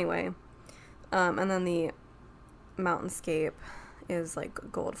anyway. And then the mountainscape is like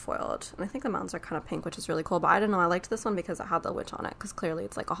gold foiled, and I think the mountains are kind of pink, which is really cool. But I don't know, I liked this one because it had the witch on it, because clearly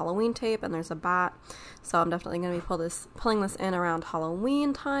it's like a Halloween tape and there's a bat. So I'm definitely going to be pulling this in around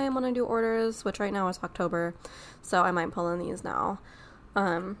Halloween time when I do orders, which right now is October, so I might pull in these now.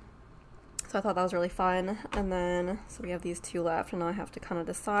 So I thought that was really fun. And then so we have these two left, and now I have to kind of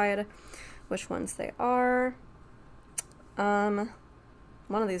decide which ones they are.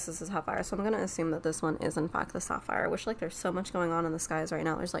 One of these is a sapphire, so I'm going to assume that this one is in fact the sapphire, which, like, there's so much going on in the skies right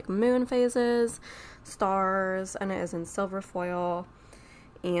now. There's like moon phases, stars, and it is in silver foil.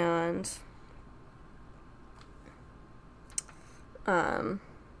 And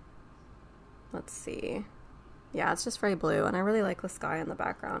let's see, yeah, it's just very blue, and I really like the sky in the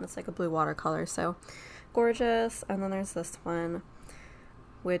background. It's like a blue watercolor, so gorgeous. And then there's this one,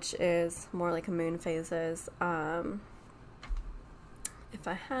 which is more like a moon phases. If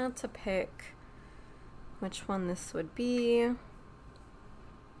I had to pick which one this would be,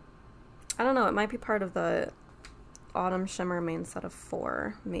 I don't know, it might be part of the Autumn Shimmer main set of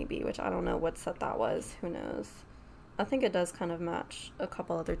 4, maybe, which I don't know what set that was, who knows. I think it does kind of match a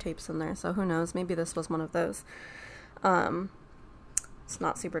couple other tapes in there, so who knows, maybe this was one of those. It's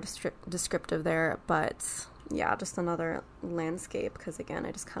not super descriptive there, but yeah, just another landscape, because again,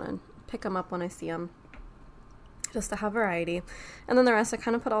 I just kind of pick them up when I see them, just to have variety. And then the rest, I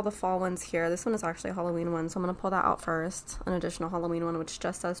kind of put all the fall ones here. This one is actually a Halloween one, so I'm going to pull that out first. An additional Halloween one, which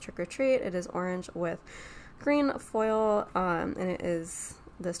just says Trick or Treat. It is orange with green foil, and it is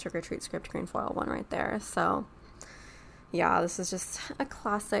this Trick or Treat script green foil one right there. So yeah, this is just a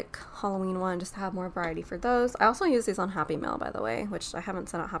classic Halloween one, just to have more variety for those. I also use these on Happy Mail, by the way, which I haven't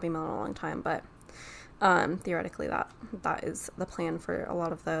sent out Happy Mail in a long time, but theoretically that is the plan for a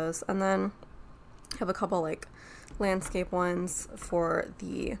lot of those. And then I have a couple like landscape ones for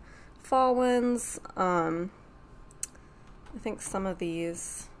the fall ones. I think some of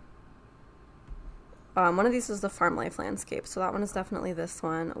these, one of these is the farm life landscape, so that one is definitely this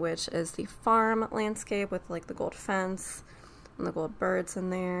one, which is the farm landscape with like the gold fence and the gold birds in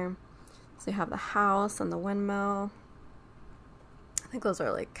there. So you have the house and the windmill. I think those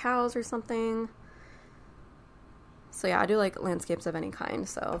are like cows or something. So yeah, I do like landscapes of any kind,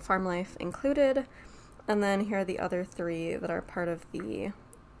 so farm life included. And then here are the other 3 that are part of the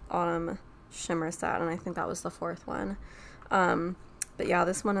Autumn Shimmer set, and I think that was the 4th one. But yeah,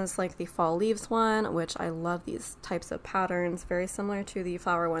 this one is like the fall leaves one, which I love these types of patterns, very similar to the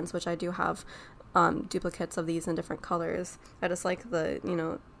flower ones, which I do have duplicates of these in different colors. I just like the, you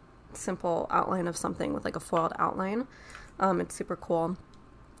know, simple outline of something with like a foiled outline. It's super cool.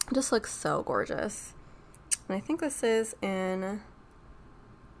 It just looks so gorgeous. And I think this is in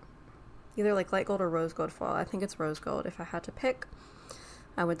either like light gold or rose gold foil. I think it's rose gold. If I had to pick,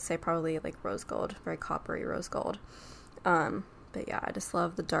 I would say probably like rose gold, very coppery rose gold. But yeah, I just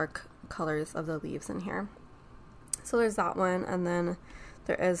love the dark colors of the leaves in here. So there's that one, and then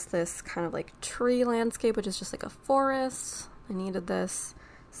there is this kind of like tree landscape, which is just like a forest. I needed this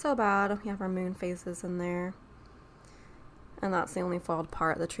so bad. We have our moon phases in there, and that's the only foiled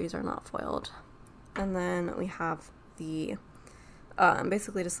part. The trees are not foiled. And then we have the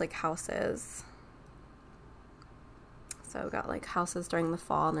basically just like houses. So we've got like houses during the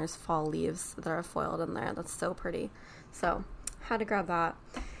fall, and there's fall leaves that are foiled in there. That's so pretty. So had to grab that.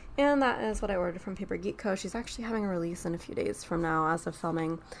 And that is what I ordered from Paper Geek Co. She's actually having a release in a few days from now as of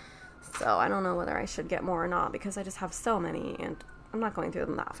filming. So I don't know whether I should get more or not, because I just have so many and I'm not going through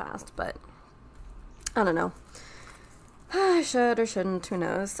them that fast, but I don't know. I should or shouldn't, who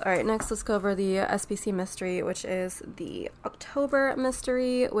knows. Alright, next let's go over the SBC mystery, which is the October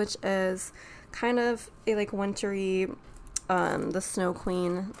mystery, which is kind of a like wintry, the Snow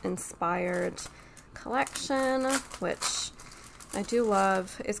Queen inspired collection, which I do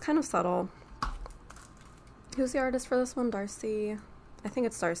love. It's kind of subtle. Who's the artist for this one? Darcy? I think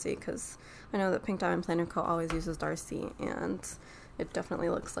it's Darcy, because I know that Pink Diamond Planner Co. always uses Darcy, and it definitely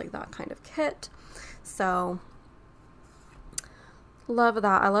looks like that kind of kit. So love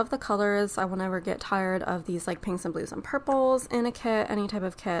that. I love the colors. I will never get tired of these like pinks and blues and purples in a kit, any type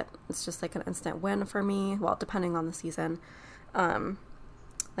of kit. It's just like an instant win for me. Well, depending on the season.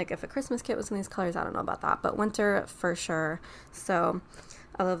 Like if a Christmas kit was in these colors, I don't know about that, but winter for sure. So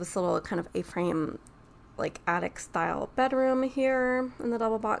I love this little kind of A-frame like attic style bedroom here in the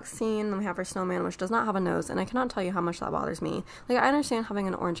double box scene. Then we have our snowman, which does not have a nose, and I cannot tell you how much that bothers me. Like, I understand having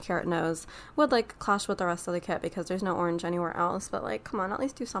an orange carrot nose would like clash with the rest of the kit because there's no orange anywhere else, but like, come on, at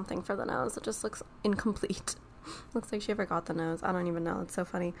least do something for the nose. It just looks incomplete. Looks like she forgot the nose. I don't even know. It's so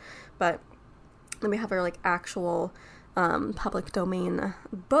funny. But then we have our like actual public domain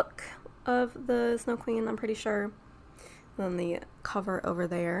book of the Snow Queen, I'm pretty sure. then the cover over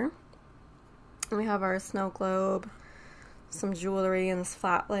there. And we have our snow globe, some jewelry, and this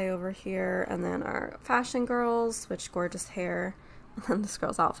flat lay over here, and then our fashion girls, which gorgeous hair. And then this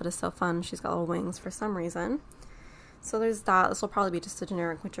girl's outfit is so fun. She's got little wings for some reason. So there's that. This will probably be just a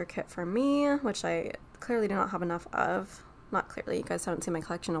generic winter kit for me, which I clearly do not have enough of. Not clearly, you guys haven't seen my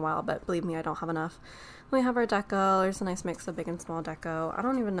collection in a while, but believe me, I don't have enough. We have our deco. There's a nice mix of big and small deco. I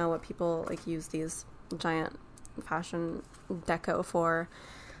don't even know what people like use these giant fashion deco for.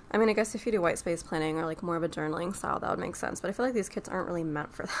 I mean, I guess if you do white space planning or like more of a journaling style, that would make sense, but I feel like these kits aren't really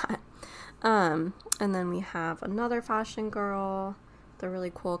meant for that. And then we have another fashion girl, the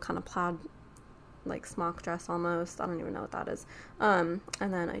really cool kind of plaid like smock dress almost. I don't even know what that is. And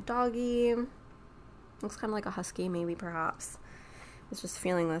then a doggy. Looks kind of like a husky, maybe, perhaps. I was just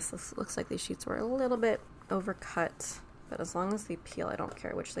feeling this. This looks like these sheets were a little bit overcut, but as long as they peel, I don't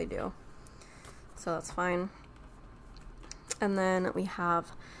care which they do. So that's fine. And then we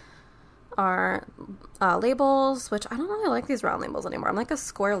have our labels, which I don't really like these round labels anymore. I'm like a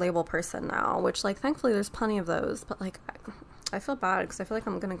square label person now, which, like, thankfully there's plenty of those, but like I feel bad because I feel like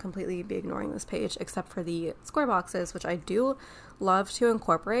I'm going to completely be ignoring this page except for the square boxes, which I do love to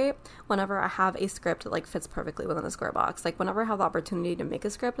incorporate whenever I have a script that like fits perfectly within a square box. Like whenever I have the opportunity to make a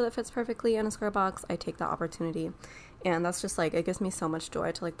script that fits perfectly in a square box, I take that opportunity. And that's just like, it gives me so much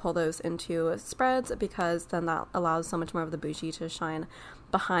joy to like pull those into spreads, because then that allows so much more of the bougie to shine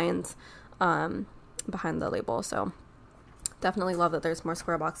behind the label. So definitely love that there's more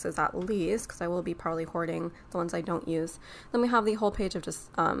square boxes at least, because I will be probably hoarding the ones I don't use. Then we have the whole page of just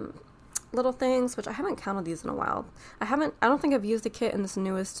little things, which I haven't counted these in a while. I don't think I've used the kit in this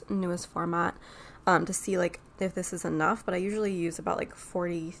newest format to see like if this is enough, but I usually use about like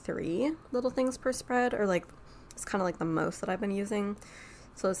 43 little things per spread, or like it's kind of like the most that I've been using.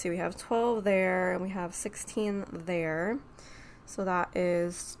 So let's see, we have 12 there, and we have 16 there, so that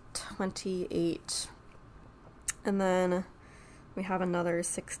is 28, and then we have another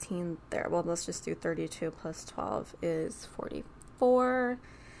 16 there. Well, let's just do 32 plus 12 is 44.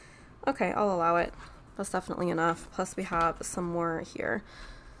 Okay, I'll allow it. That's definitely enough. Plus we have some more here.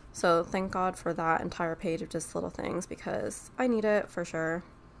 So thank God for that entire page of just little things, because I need it for sure.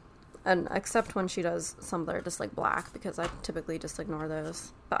 And except when she does some that are just like black, because I typically just ignore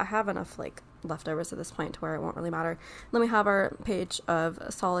those. But I have enough like leftovers at this point to where it won't really matter. Then we have our page of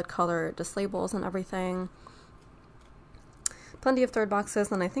solid color just labels and everything. Plenty of third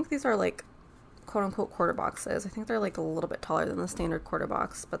boxes, and I think these are like quote-unquote quarter boxes. I think they're like a little bit taller than the standard quarter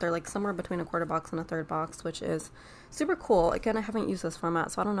box, but they're like somewhere between a quarter box and a third box, which is super cool. Again, I haven't used this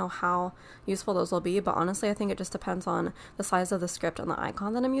format, so I don't know how useful those will be, but honestly I think it just depends on the size of the script and the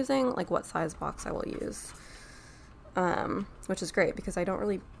icon that I'm using, like what size box I will use, which is great because I don't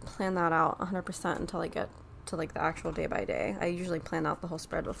really plan that out 100% until I get to like the actual day by day. I usually plan out the whole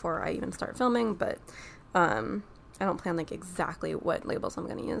spread before I even start filming, but I don't plan like exactly what labels I'm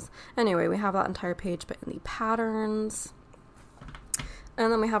going to use. Anyway, we have that entire page, but in the patterns.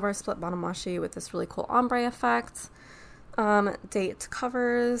 And then we have our split bottom washi with this really cool ombre effect. Date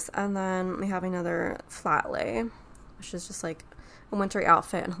covers, and then we have another flat lay, which is just like a wintry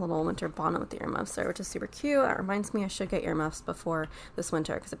outfit and a little winter bonnet with the earmuffs there, which is super cute. It reminds me I should get earmuffs before this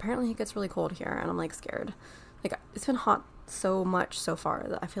winter, because apparently it gets really cold here, and I'm like scared. Like, it's been hot so much so far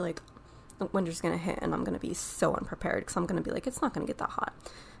that I feel like winter's gonna hit and I'm gonna be so unprepared, because I'm gonna be like, it's not gonna get that hot,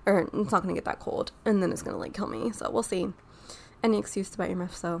 or it's not gonna get that cold, and then it's gonna like kill me. So we'll see. Any excuse to buy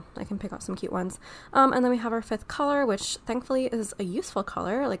earmuffs, so I can pick out some cute ones. And then we have our fifth color, which thankfully is a useful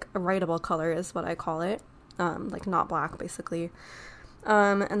color, like a writable color is what I call it, like not black basically.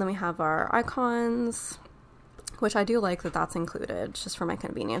 And then we have our icons, which I do like that that's included just for my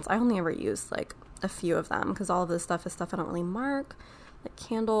convenience. I only ever use like a few of them, because all of this stuff is stuff I don't really mark, like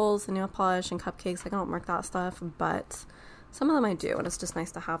candles and nail polish and cupcakes. Like, I don't mark that stuff, but some of them I do, and it's just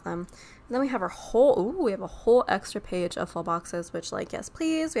nice to have them. And then we have our we have a whole extra page of full boxes, which, like, yes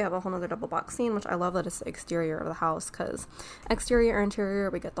please, we have a whole other double box scene, which I love that it's the exterior of the house, because exterior or interior,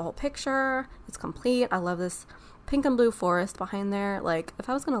 we get the whole picture. It's complete. I love this pink and blue forest behind there. Like, if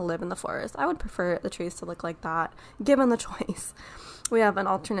I was gonna live in the forest, I would prefer the trees to look like that, given the choice. We have an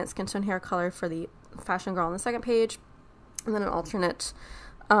alternate skin tone hair color for the fashion girl on the second page, and then an alternate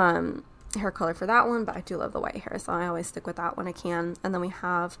hair color for that one, but I do love the white hair, so I always stick with that when I can. And then we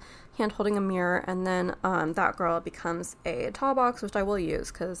have hand holding a mirror, and then that girl becomes a tall box, which I will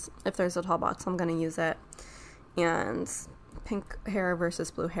use, because if there's a tall box, I'm going to use it. And pink hair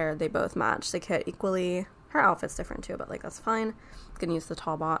versus blue hair, they both match the kit equally. Her outfit's different too, but like, that's fine. I'm going to use the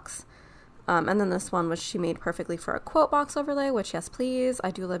tall box. And then this one, which she made perfectly for a quote box overlay, which yes please,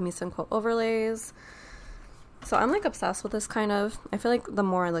 I do love me some quote overlays. So I'm like obsessed with this kind of. I feel like the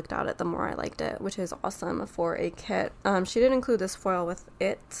more I looked at it, the more I liked it, which is awesome for a kit. She did include this foil with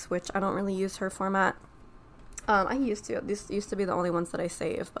it, which I don't really use her format. I used to. These used to be the only ones that I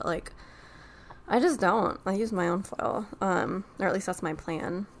save, but like I just don't. I use my own foil. Or at least that's my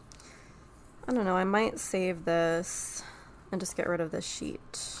plan. I don't know. I might save this and just get rid of this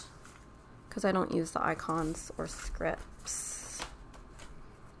sheet because I don't use the icons or scripts.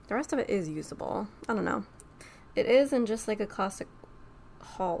 The rest of it is usable. I don't know. It is in just like a classic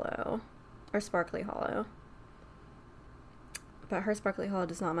hollow or sparkly hollow. But her sparkly hollow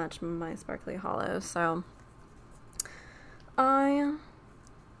does not match my sparkly hollow, so I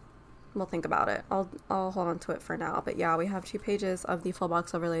will think about it. I'll hold on to it for now. But yeah, we have 2 pages of the full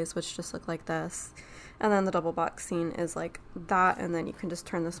box overlays, which just look like this. And then the double box scene is like that, and then you can just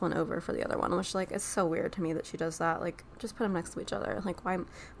turn this one over for the other one, which like is so weird to me that she does that. Like, just put them next to each other. Like,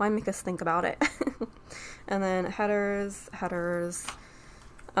 why make us think about it? And then headers.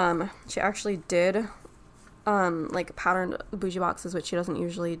 She actually did like patterned bougie boxes, which she doesn't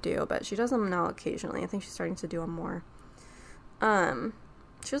usually do, but she does them now occasionally. I think she's starting to do them more.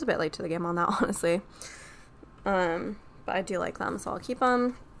 She was a bit late to the game on that, honestly. But I do like them, so I'll keep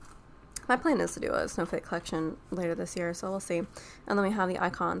them. My plan is to do a snowflake collection later this year, so we'll see. And then we have the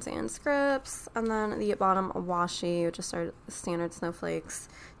icons and scripts, and then the bottom washi, which is our standard snowflakes,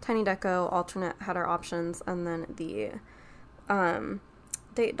 tiny deco, alternate header options, and then the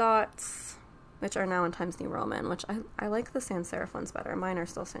date dots, which are now in Times New Roman, which I like the sans serif ones better. Mine are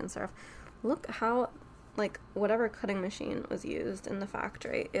still sans serif. Look how, like, whatever cutting machine was used in the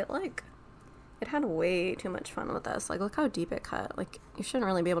factory, it had way too much fun with this. Like, look how deep it cut. Like, you shouldn't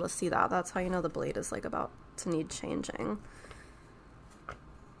really be able to see that. That's how you know the blade is, like, about to need changing.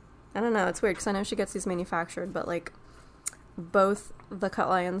 I don't know. It's weird, because I know she gets these manufactured, but, like, both the cut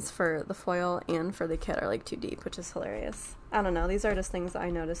lines for the foil and for the kit are, like, too deep, which is hilarious. I don't know. These are just things that I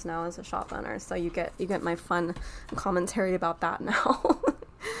notice now as a shop owner, so you get my fun commentary about that now.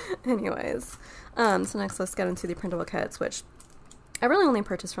 Anyways, so next let's get into the printable kits, which I really only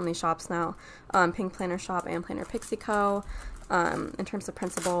purchase from these shops now, Pink Planner Shop and Planner Pixie Co. In terms of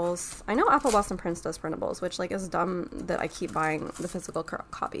printables, I know Apple Boston Prints does printables, which like is dumb that I keep buying the physical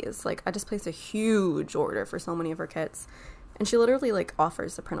copies. Like, I just placed a huge order for so many of her kits, and she literally like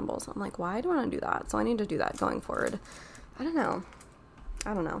offers the printables. I'm like, why do I want to do that? So I need to do that going forward. I don't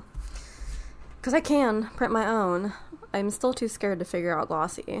know, because I can print my own. I'm still too scared to figure out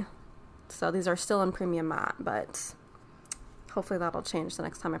glossy, so these are still in premium matte, but hopefully that'll change the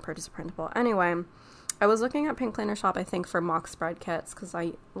next time I purchase a printable. Anyway, I was looking at Pink Planner Shop, I think, for mock spread kits, because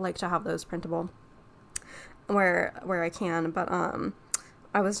I like to have those printable where I can, but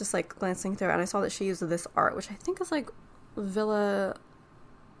I was just like glancing through it, and I saw that she used this art, which I think is like Villa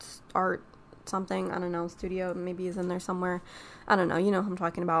Art something, I don't know, studio maybe is in there somewhere. I don't know, you know who I'm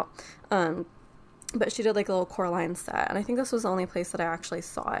talking about. But she did like a little Coraline set, and I think this was the only place that I actually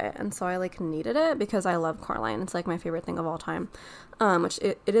saw it, and so I like needed it because I love Coraline. It's like my favorite thing of all time, which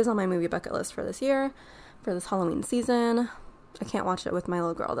it is on my movie bucket list for this year, for this Halloween season. I can't watch it with my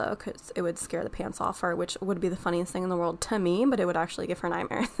little girl though, because it would scare the pants off her, which would be the funniest thing in the world to me, but it would actually give her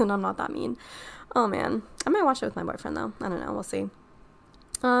nightmares, and I'm not that mean. Oh man, I might watch it with my boyfriend though. I don't know, we'll see.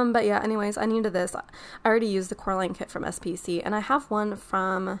 But yeah, anyways, I needed this. I already used the Coraline kit from SPC, and I have one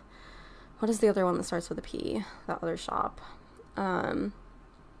from, what is the other one that starts with a P? That other shop. Oh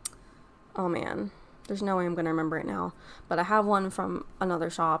man, there's no way I'm gonna remember it now. But I have one from another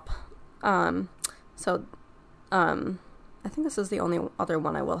shop. I think this is the only other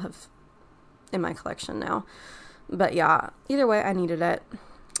one I will have in my collection now. But yeah, either way, I needed it.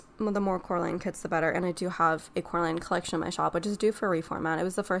 The more Coraline kits, the better. And I do have a Coraline collection in my shop, which is due for reformat. It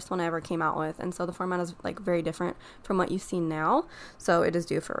was the first one I ever came out with, and so the format is like very different from what you see now. So it is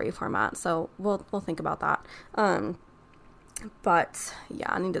due for reformat. So we'll think about that. But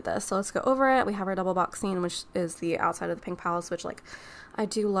yeah, I needed this. So let's go over it. We have our double box scene, which is the outside of the Pink Palace, which like I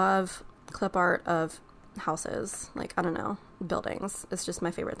do love clip art of houses, like, I don't know, buildings. It's just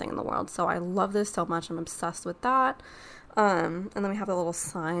my favorite thing in the world. So I love this so much. I'm obsessed with that. And then we have the little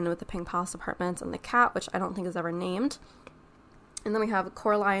sign with the Pink Palace Apartments and the cat, which I don't think is ever named. And then we have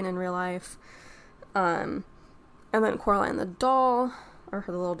Coraline in real life. And then Coraline the doll, or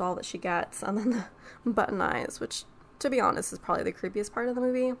her little doll that she gets. And then the button eyes, which, to be honest, is probably the creepiest part of the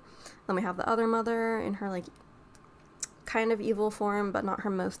movie. Then we have the other mother in her, like, kind of evil form, but not her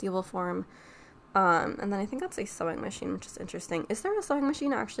most evil form. And then I think that's a sewing machine, which is interesting. Is there a sewing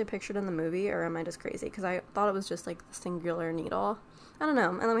machine actually pictured in the movie, or am I just crazy? Because I thought it was just like the singular needle. I don't know.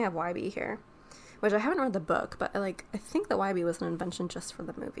 And then we have YB here, which I haven't read the book, but I think that YB was an invention just for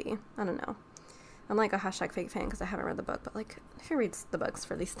the movie. I don't know. I'm like a hashtag fake fan because I haven't read the book, but like, who reads the books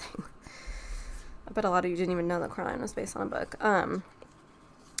for these things? I bet a lot of you didn't even know that Coraline was based on a book.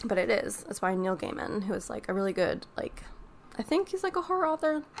 But it is. It's by Neil Gaiman, who is like a really good, like, I think he's like a horror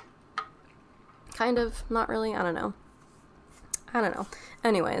author. Kind of, not really, I don't know.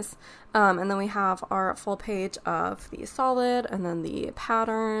 Anyways, and then we have our full page of the solid and then the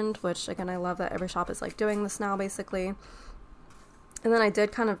patterned, which again, I love that every shop is like doing this now basically. And then I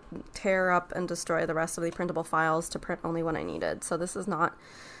did kind of tear up and destroy the rest of the printable files to print only what I needed. So this is not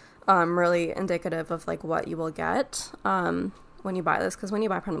really indicative of like what you will get when you buy this, because when you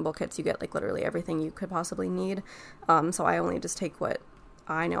buy printable kits, you get like literally everything you could possibly need. So I only just take what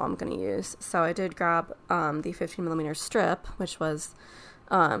I know I'm going to use. So I did grab the 15mm strip, which was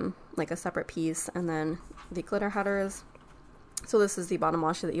like a separate piece, and then the glitter headers. So this is the bottom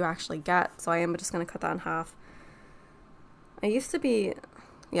washi that you actually get. So I am just going to cut that in half. I used to be,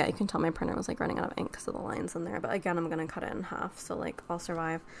 yeah, you can tell my printer was like running out of ink because of the lines in there, but again, I'm going to cut it in half, so like I'll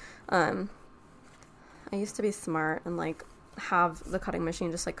survive. I used to be smart and like have the cutting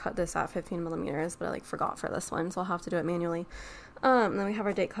machine just like cut this at 15mm, but I like forgot for this one, so I'll have to do it manually. Then we have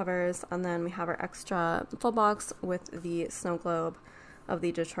our date covers, and then we have our extra full box with the snow globe of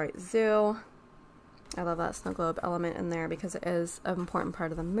the Detroit Zoo. I love that snow globe element in there because it is an important part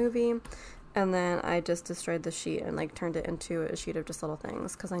of the movie. And then I just destroyed the sheet and like turned it into a sheet of just little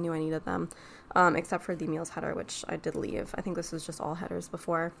things because I knew I needed them, except for the meals header, which I did leave. I think this was just all headers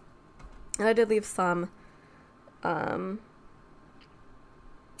before. And I did leave some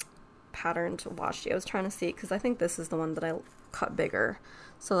patterned washi. I was trying to see, because I think this is the one that I cut bigger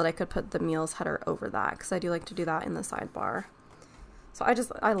so that I could put the meals header over that, because I do like to do that in the sidebar. So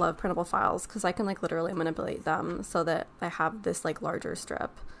I love printable files because I can like literally manipulate them so that I have this like larger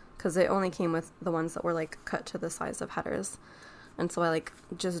strip, because it only came with the ones that were like cut to the size of headers. And so I like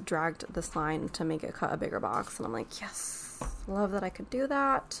just dragged this line to make it cut a bigger box, and I'm like, yes, love that I could do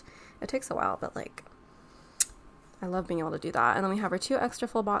that. It takes a while, but like I love being able to do that. And then we have our 2 extra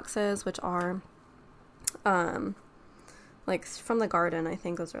full boxes, which are like from the garden. I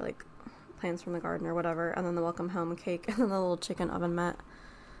think those are like plants from the garden or whatever. And then the welcome home cake, and then the little chicken oven mitt.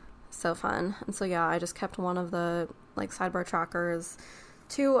 So fun. And so yeah, I just kept one of the like sidebar trackers,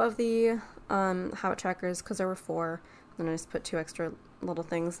 2 of the habit trackers, because there were 4. And then I just put 2 extra little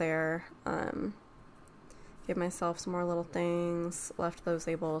things there. Gave myself some more little things, left those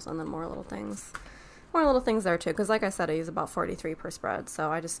labels, and then more little things. More little things there too, because like I said, I use about 43 per spread,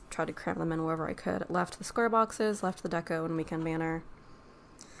 so I just tried to cram them in wherever I could. Left the square boxes, left the deco and weekend banner.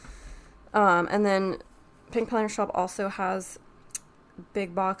 And then Pink Planner Shop also has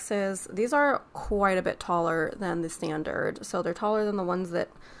big boxes. These are quite a bit taller than the standard, so they're taller than the ones that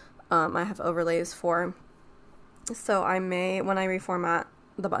I have overlays for. So I may, when I reformat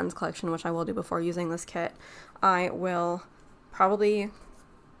the buttons collection, which I will do before using this kit, I will probably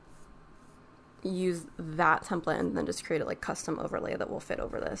use that template and then just create a like custom overlay that will fit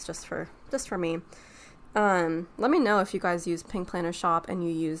over this just for me. Let me know if you guys use Pink Planner Shop and you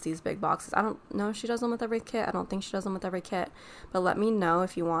use these big boxes. I don't know if she does them with every kit. I don't think she does them with every kit, but let me know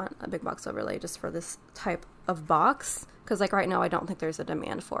if you want a big box overlay just for this type of box, because like right now I don't think there's a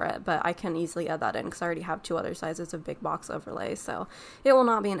demand for it, but I can easily add that in because I already have 2 other sizes of big box overlay, so it will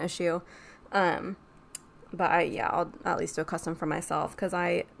not be an issue. But I'll at least do a custom for myself because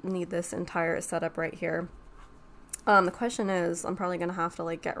I need this entire setup right here. The question is, I'm probably gonna have to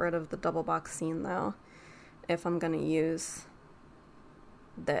like get rid of the double box scene though if I'm gonna use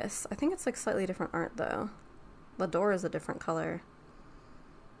this. I think it's like slightly different art though. The door is a different color,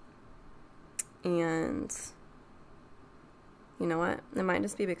 and you know what? It might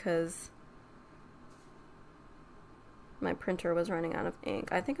just be because my printer was running out of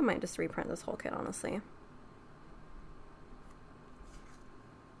ink. I think I might just reprint this whole kit, honestly.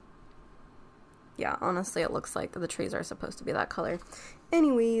 Yeah, honestly, it looks like the trees are supposed to be that color.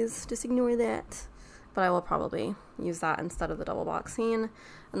 Anyways, just ignore that. But I will probably use that instead of the double box scene.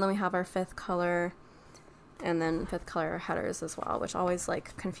 And then we have our 5th color, and then 5th color headers as well, which always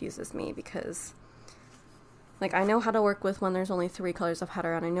like confuses me because like I know how to work with when there's only 3 colors of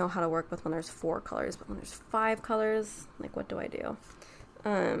header, and I know how to work with when there's 4 colors, but when there's 5 colors, like what do I do?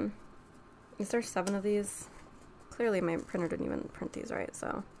 Is there 7 of these? Clearly my printer didn't even print these right,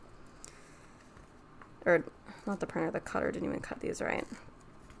 so. Or not the printer, the cutter didn't even cut these right.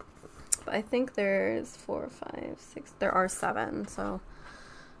 But I think there's 4, 5, 6, there are 7, so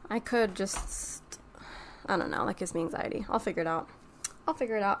I could just, I don't know, that gives me anxiety. I'll figure it out.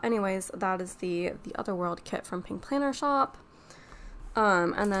 Anyways, that is the Otherworld kit from Pink Planner Shop.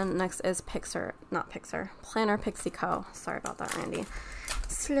 And then next is Planner Pixie Co. Sorry about that, Randy.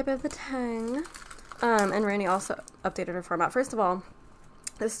 Slip of the tongue. And Randy also updated her format. First of all,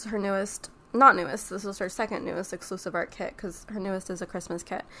 this is her newest, not newest, this was her second newest exclusive art kit, because her newest is a Christmas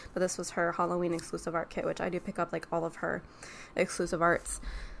kit, but this was her Halloween exclusive art kit, which I do pick up like all of her exclusive arts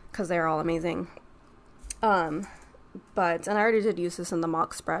because they're all amazing. And I already did use this in the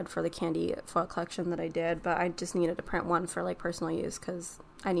mock spread for the candy foil collection that I did, but I just needed to print one for like personal use because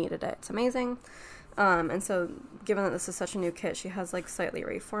I needed it. It's amazing. And so given that this is such a new kit, she has like slightly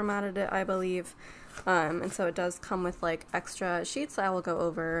reformatted it, I believe. And so it does come with like extra sheets that I will go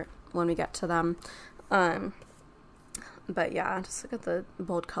over when we get to them. But yeah, just look at the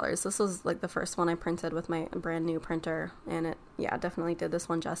bold colors. This was like the first one I printed with my brand new printer, and it, yeah, definitely did this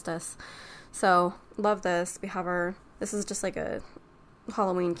one justice. So love this. We have our, this is just like a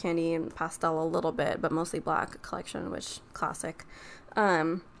Halloween candy and pastel a little bit, but mostly black collection, which classic.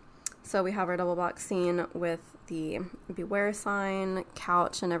 So we have our double box scene with the Beware sign,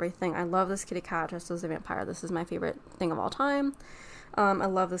 couch, and everything. I love this kitty cat dressed as a vampire. This is my favorite thing of all time. I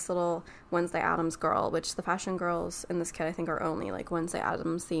love this little Wednesday Addams girl, which the fashion girls in this kit I think are only like Wednesday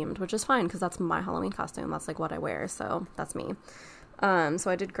Addams themed, which is fine because that's my Halloween costume. That's like what I wear, so that's me. So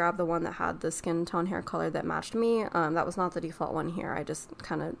I did grab the one that had the skin tone hair color that matched me. That was not the default one here. I just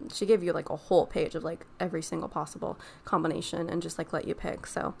kind of, she gave you like a whole page of like every single possible combination and just like let you pick.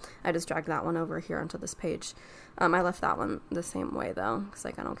 So I just dragged that one over here onto this page. I left that one the same way though, because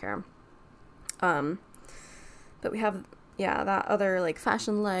like I don't care. But we have, yeah, that other like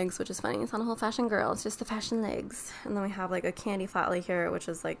fashion legs, which is funny. It's not a whole fashion girl, it's just the fashion legs. And then we have like a candy flatlay here, which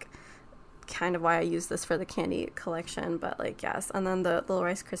is like kind of why I use this for the candy collection, but like yes. And then the little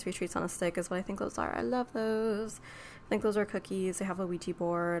Rice Krispie treats on a stick is what I think those are. I love those. I think those are cookies. They have a Ouija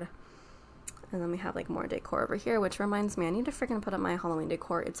board. And then we have like more decor over here, which reminds me I need to freaking put up my Halloween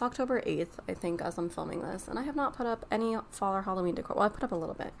decor. It's October 8th, I think, as I'm filming this, and I have not put up any fall or Halloween decor. Well, I put up a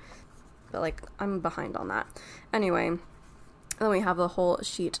little bit, but like I'm behind on that. Anyway, then we have the whole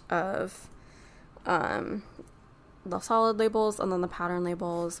sheet of the solid labels and then the pattern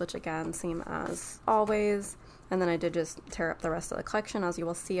labels, which again same as always. And then I did just tear up the rest of the collection. As you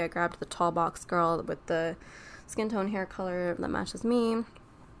will see, I grabbed the tall box girl with the skin tone hair color that matches me.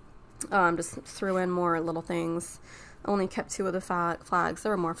 Just threw in more little things. Only kept 2 of the flags.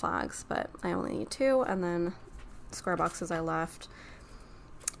 There were more flags, but I only need 2. And then square boxes I left.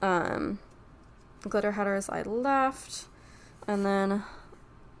 Glitter headers I left. And then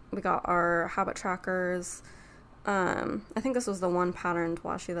we got our habit trackers. I think this was the one patterned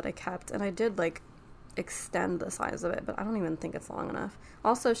washi that I kept, and I did like extend the size of it, but I don't even think it's long enough.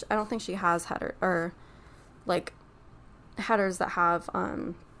 Also, I don't think she has header or like headers that have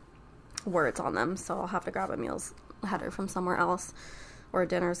words on them, so I'll have to grab a meals header from somewhere else, or a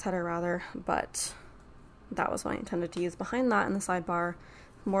dinner's header rather. But that was what I intended to use. Behind that in the sidebar,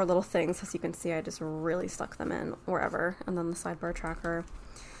 more little things. As you can see, I just really stuck them in wherever. And then the sidebar tracker.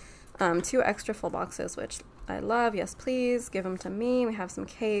 2 extra full boxes, which I love. Yes, please give them to me. We have some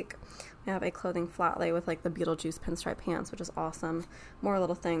cake. We have a clothing flat lay with like the Beetlejuice pinstripe pants, which is awesome. More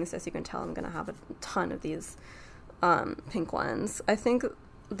little things. As you can tell, I'm gonna have a ton of these pink ones. I think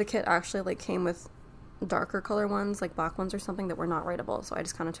the kit actually like came with darker color ones, like black ones or something, that were not writable, so I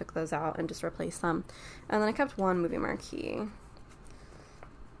just kind of took those out and just replaced them. And then I kept 1 movie marquee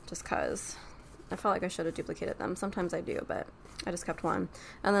just because I felt like I should have duplicated them. Sometimes I do, but I just kept 1.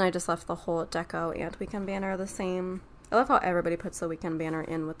 And then I just left the whole deco and weekend banner the same. I love how everybody puts the weekend banner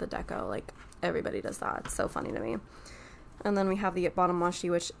in with the deco. Like, everybody does that. It's so funny to me. And then we have the bottom washi,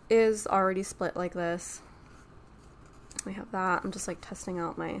 which is already split like this. We have that. I'm just like testing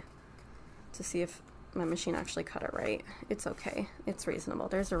out to see if my machine actually cut it right. It's okay. It's reasonable.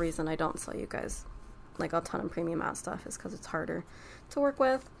 There's a reason I don't sell you guys like a ton of premium matte stuff, is because it's harder to work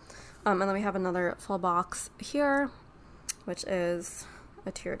with. And then we have another full box here, which is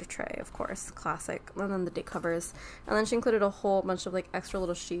a tiered tray, of course, classic. And then the date covers. And then she included a whole bunch of like extra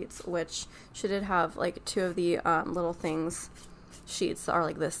little sheets, which she did have like 2 of the little things sheets that are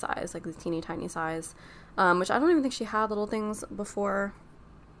like this size, like this teeny tiny size, which I don't even think she had little things before.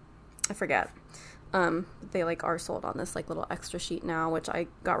 I forget. They like are sold on this like little extra sheet now, which I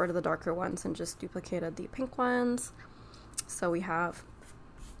got rid of the darker ones and just duplicated the pink ones. So we have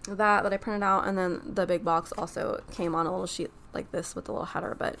that I printed out, and then the big box also came on a little sheet like this with a little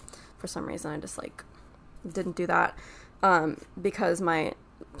header, but for some reason I just like didn't do that, because my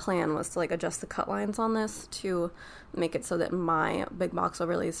plan was to like adjust the cut lines on this to make it so that my big box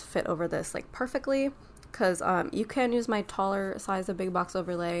overlays fit over this like perfectly, because you can use my taller size of big box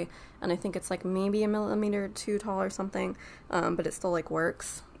overlay, and I think it's like maybe 1 millimeter too tall or something, but it still like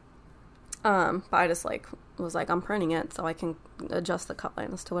works. But I just like was like, I'm printing it so I can adjust the cut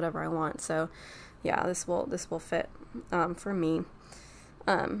lines to whatever I want. So yeah, this will fit for me.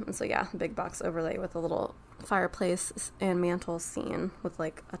 And so yeah, big box overlay with a little fireplace and mantle scene with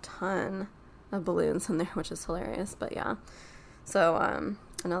like a ton of balloons in there, which is hilarious. But yeah, so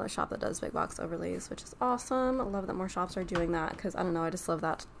another shop that does big box overlays, which is awesome. I love that more shops are doing that, because I don't know, I just love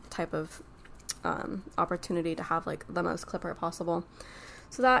that type of opportunity to have like the most clip art possible.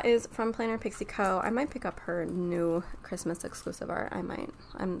 So that is from Planner Pixie Co. I might pick up her new Christmas exclusive art. I might.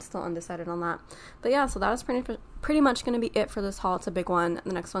 I'm still undecided on that. But yeah, so that is pretty much going to be it for this haul. It's a big one.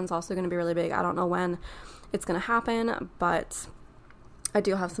 The next one's also going to be really big. I don't know when it's going to happen, but I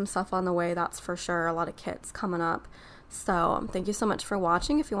do have some stuff on the way, that's for sure. A lot of kits coming up. So thank you so much for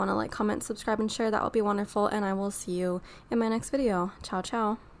watching. If you want to like, comment, subscribe, and share, that would be wonderful. And I will see you in my next video. Ciao,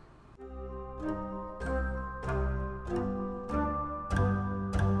 ciao.